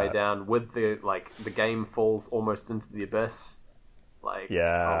falls on the way down with the game falls almost into the abyss. Like, oh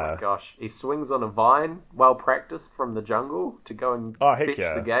my gosh. He swings on a vine, well practiced from the jungle, to go and fetch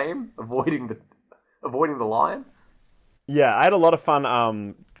the game, avoiding the lion. Yeah, I had a lot of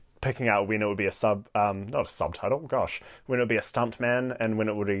fun picking out when it would be not a subtitle, when it would be a stuntman and when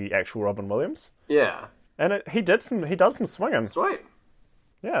it would be actual Robin Williams. Yeah. And he does some swinging. Sweet.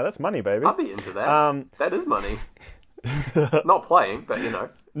 Yeah, that's money, baby. I'd be into that. That is money. Not playing, but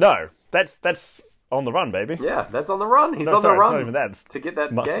No, that's on the run, baby. Yeah, that's on the run. He's on the run. It's not even that. It's to get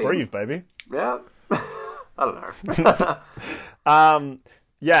that game. Breathe, baby. Yeah. I don't know.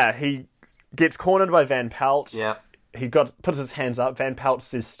 Yeah, he gets cornered by Van Pelt. Yeah. He puts his hands up. Van Pelt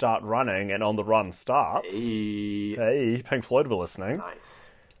says start running, and On the Run starts. Hey, Pink Floyd were listening.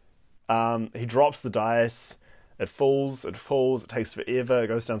 Nice. He drops the dice. It falls, it takes forever, it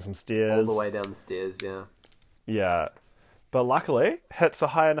goes down some stairs. All the way down the stairs, yeah. Yeah. But luckily, hits a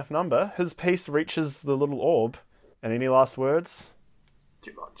high enough number, his piece reaches the little orb. And any last words?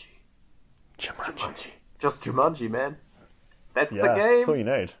 Jumanji. Just Jumanji, man. That's the Yeah, game. that's all you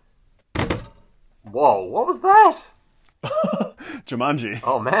need. Whoa, what was that? Jumanji.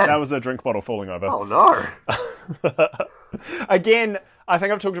 Oh, man. That was a drink bottle falling over. Oh, no. Again, I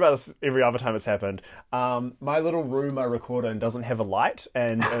think I've talked about this every other time it's happened. My little room I record in doesn't have a light,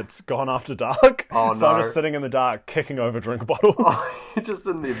 and it's gone after dark. Oh, so no. I'm just sitting in the dark, kicking over drink bottles. Oh, you're just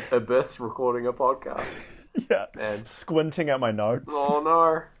in the abyss recording a podcast. Yeah. Man. Squinting at my notes. Oh,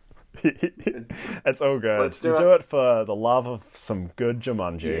 no. It's all good. Let's do it for the love of some good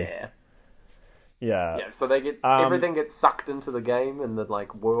Jumanji. Yeah. Yeah. Yeah, so they get everything gets sucked into the game in the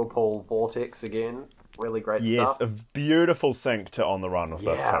like whirlpool vortex again. Really great stuff. Yes, a beautiful sync to On the Run with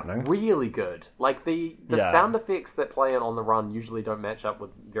this happening. Really good. Like the sound effects that play in On the Run usually don't match up with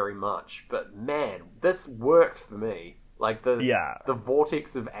very much, but man, this worked for me. Like the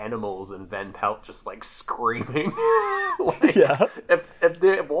vortex of animals and Van Pelt just like screaming. Like, if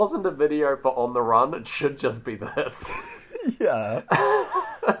there wasn't a video for On the Run, it should just be this. Yeah.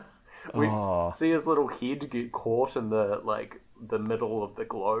 We see his little head get caught in the middle of the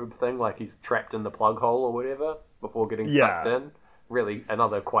globe thing, like he's trapped in the plug hole or whatever before getting sucked in. Really,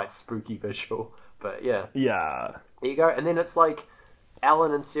 another quite spooky visual. But yeah. Yeah. There you go. And then it's like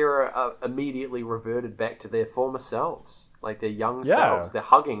Alan and Sarah are immediately reverted back to their former selves. Like their young selves. They're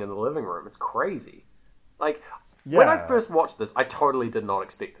hugging in the living room. It's crazy. Like, when I first watched this, I totally did not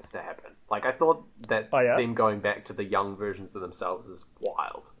expect this to happen. Like, I thought that them going back to the young versions of themselves is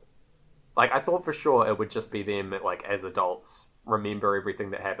wild. Like, I thought for sure it would just be them, like, as adults, remember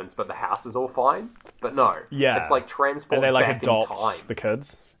everything that happens, but the house is all fine. But no. Yeah. It's like transported and they, like, back adopt in time. The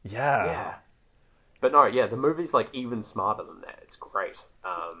kids. Yeah. Yeah. But no, the movie's, like, even smarter than that. It's great.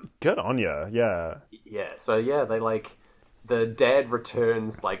 Good on you, yeah. Yeah, so, they, like, the dad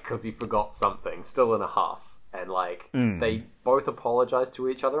returns, like, because he forgot something, still in a huff. And, like, they both apologize to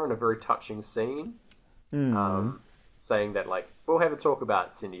each other in a very touching scene. Saying that, like, we'll have a talk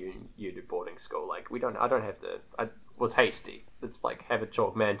about sending you to boarding school. Like, I don't have to, I was hasty. It's like, have a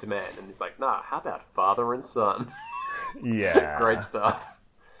talk man to man. And he's like, nah, how about father and son? Yeah. Great stuff.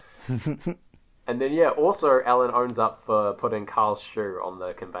 And then, also Alan owns up for putting Carl's shoe on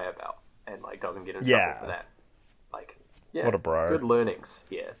the conveyor belt. And, like, doesn't get in trouble for that. Like, what a bro. Good learnings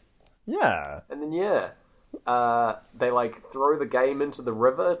here. Yeah. And then, they, like, throw the game into the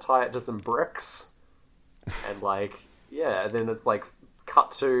river, tie it to some bricks. And, like... Yeah, and then it's like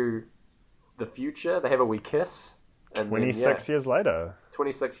cut to the future. They have a wee kiss. And 26 years later.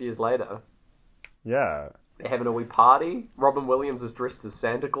 26 years later. Yeah. They're having a wee party. Robin Williams is dressed as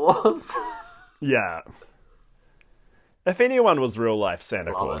Santa Claus. Yeah. If anyone was real life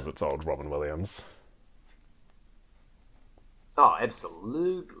Santa Claus, it's old Robin Williams. Oh,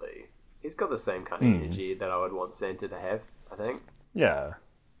 absolutely. He's got the same kind of energy that I would want Santa to have, I think. Yeah.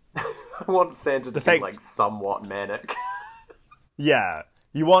 I want Santa to be, like, somewhat manic. Yeah.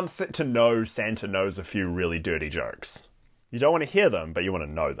 You want to know Santa knows a few really dirty jokes. You don't want to hear them, but you want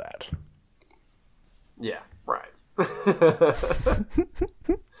to know that. Yeah, right.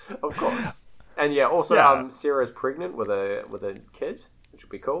 Of course. And also, Sarah's pregnant with a kid, which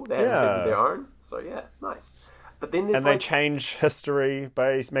would be cool. They have kids of their own, so nice. But then there's they change history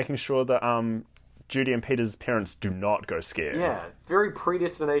by making sure that Judy and Peter's parents do not go scared. Yeah, very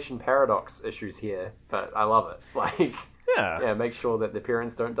predestination paradox issues here, but I love it. Like, make sure that the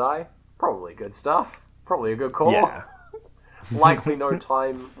parents don't die. Probably good stuff. Probably a good call. Yeah. Likely no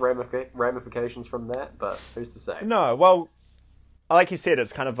time ramifications from that, but who's to say? No, well, like you said,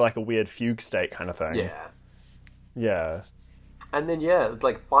 it's kind of like a weird fugue state kind of thing. Yeah. Yeah. And then,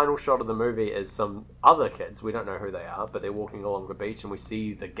 like, final shot of the movie is some other kids. We don't know who they are, but they're walking along the beach, and we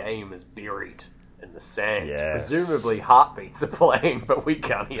see the game is buried in the sand. Yes. Presumably heartbeats are playing, but we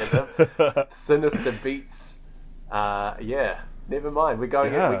can't hear them. Sinister beats. Never mind. We go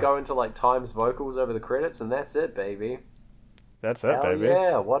into, like, Times vocals over the credits, and that's it, baby. That's it, baby.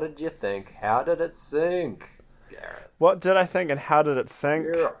 Yeah, what did you think? How did it sink, Garrett? What did I think, and how did it sink?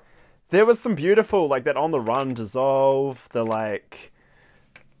 Yeah. There was some beautiful, like, that On the Run dissolve, the, like,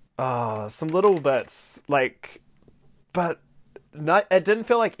 some little bits, like, but it didn't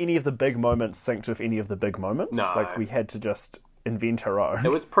feel like any of the big moments synced with any of the big moments. No. Like, we had to just invent our own.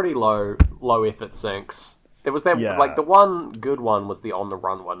 It was pretty low effort syncs. There was that, like, the one good one was the On the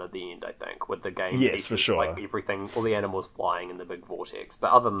Run one at the end, I think, with the game. Yes, pieces, for sure. Like, everything, all the animals flying in the big vortex.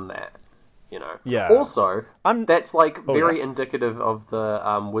 But other than that, Yeah. Also, that's, like, very indicative of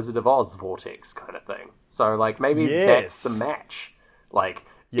the Wizard of Oz vortex kind of thing. So, like, maybe that's the match. Like,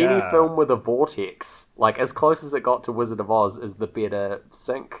 any film with a vortex, like, as close as it got to Wizard of Oz is the better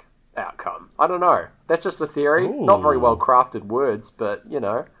sync outcome. I don't know. That's just a theory. Ooh. Not very well crafted words, but,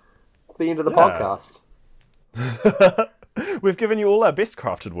 it's the end of the podcast. We've given you all our best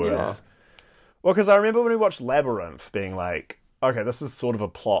crafted words. Yeah. Well, because I remember when we watched Labyrinth being like, okay, this is sort of a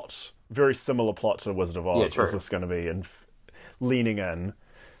plot, very similar plot to Wizard of Oz. Yeah, true. Is this going to be leaning in?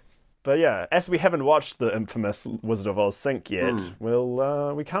 But yeah, as we haven't watched the infamous Wizard of Oz sync yet,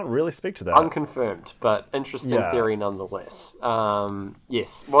 we can't really speak to that. Unconfirmed, but interesting theory nonetheless.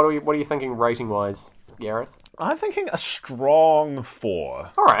 Yes. What are you thinking rating-wise, Gareth? I'm thinking a strong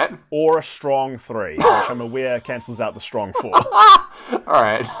 4. All right. Or a strong 3, which I'm aware cancels out the strong 4. All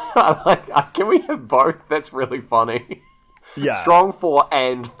right. Can we have both? That's really funny. Yeah. Strong 4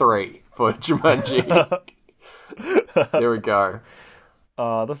 and 3 for Jumanji. There we go.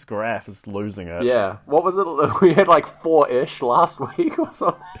 This graph is losing it. Yeah. What was it? We had like 4-ish last week or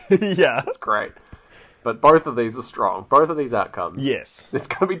something. Yeah. That's great. But both of these are strong. Both of these outcomes. Yes. There's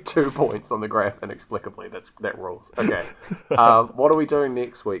going to be 2 points on the graph inexplicably. That rules. Okay. What are we doing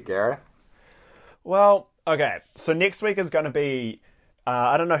next week, Gareth? Well, okay. So next week is going to be...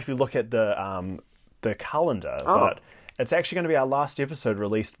 I don't know if you look at the calendar, but it's actually going to be our last episode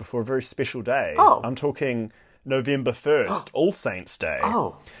released before a very special day. Oh. I'm talking November 1st, All Saints Day.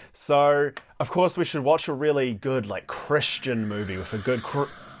 Oh. So, of course, we should watch a really good, like, Christian movie with a good...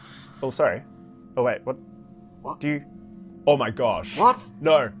 Oh, sorry. Oh, wait, what? What? Do you... Oh, my gosh. What?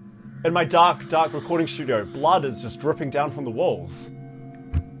 No. In my dark recording studio, blood is just dripping down from the walls.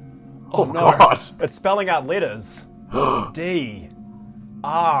 Oh no. God. It's spelling out letters. D.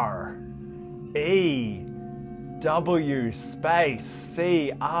 R. E. W. Space.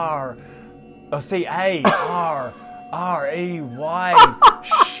 C. R. Oh, C. A. R. R. E. Y.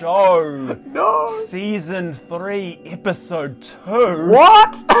 Show. No. Season 3, Episode 2.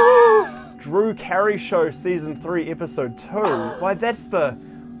 What? Drew Carey Show Season 3, Episode 2. Why, that's the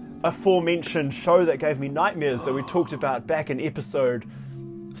aforementioned show that gave me nightmares that we talked about back in Episode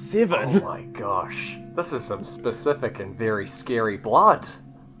 7. Oh my gosh. This is some specific and very scary blood.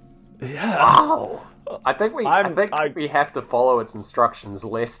 Yeah. Wow. I think we have to follow its instructions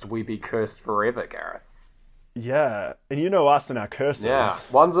lest we be cursed forever, Gareth. Yeah. And you know us and our curses. Yeah.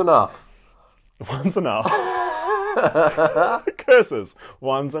 One's enough. One's enough. Curses.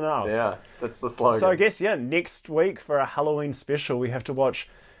 One's enough. Yeah, that's the slogan. So I guess, next week for a Halloween special, we have to watch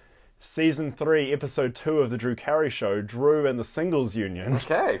Season 3, Episode 2 of The Drew Carey Show, Drew and the Singles Union.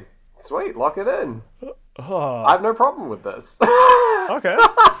 Okay, sweet, lock it in. Oh. I have no problem with this. Okay.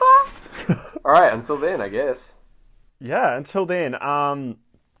 Alright, until then, I guess. Yeah, until then,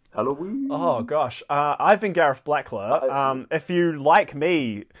 Halloween. Oh, gosh. I've been Gareth Blackler. If you like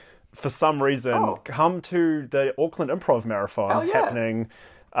me... for some reason, come to the Auckland Improv Marathon happening.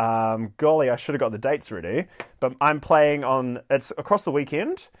 Golly, I should have got the dates ready. But I'm playing it's across the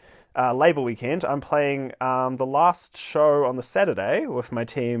weekend, Labour weekend. I'm playing the last show on the Saturday with my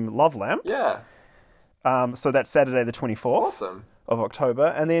team Love Lamp. Yeah. So that's Saturday the 24th of October.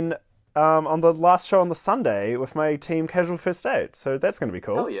 And then on the last show on the Sunday with my team Casual First Date. So that's going to be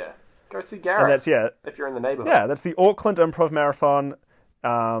cool. Hell yeah. Go see Gareth. And that's, if you're in the neighbourhood. Yeah, that's the Auckland Improv Marathon.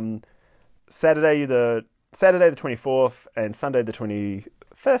 Saturday the 24th and Sunday the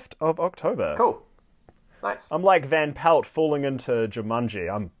 25th of October. Cool. Nice. I'm like Van Pelt falling into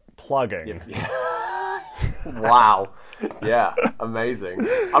Jumanji. I'm plugging. Yeah. Wow. Yeah, amazing.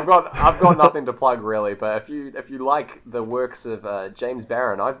 I've got nothing to plug really, but if you like the works of James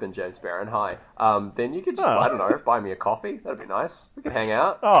Barron, I've been James Barron. Hi. Then you could just I don't know, buy me a coffee. That'd be nice. We could hang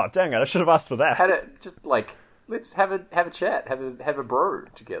out. Oh, dang it! I should have asked for that. Let's have a chat, have a brew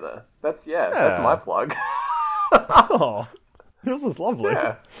together. That's my plug. Oh, this is lovely.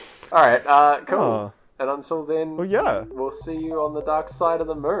 Yeah. All right. Cool. Oh. And until then, we'll see you on the dark side of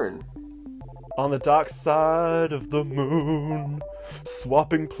the moon. On the dark side of the moon,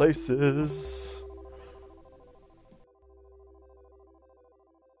 swapping places.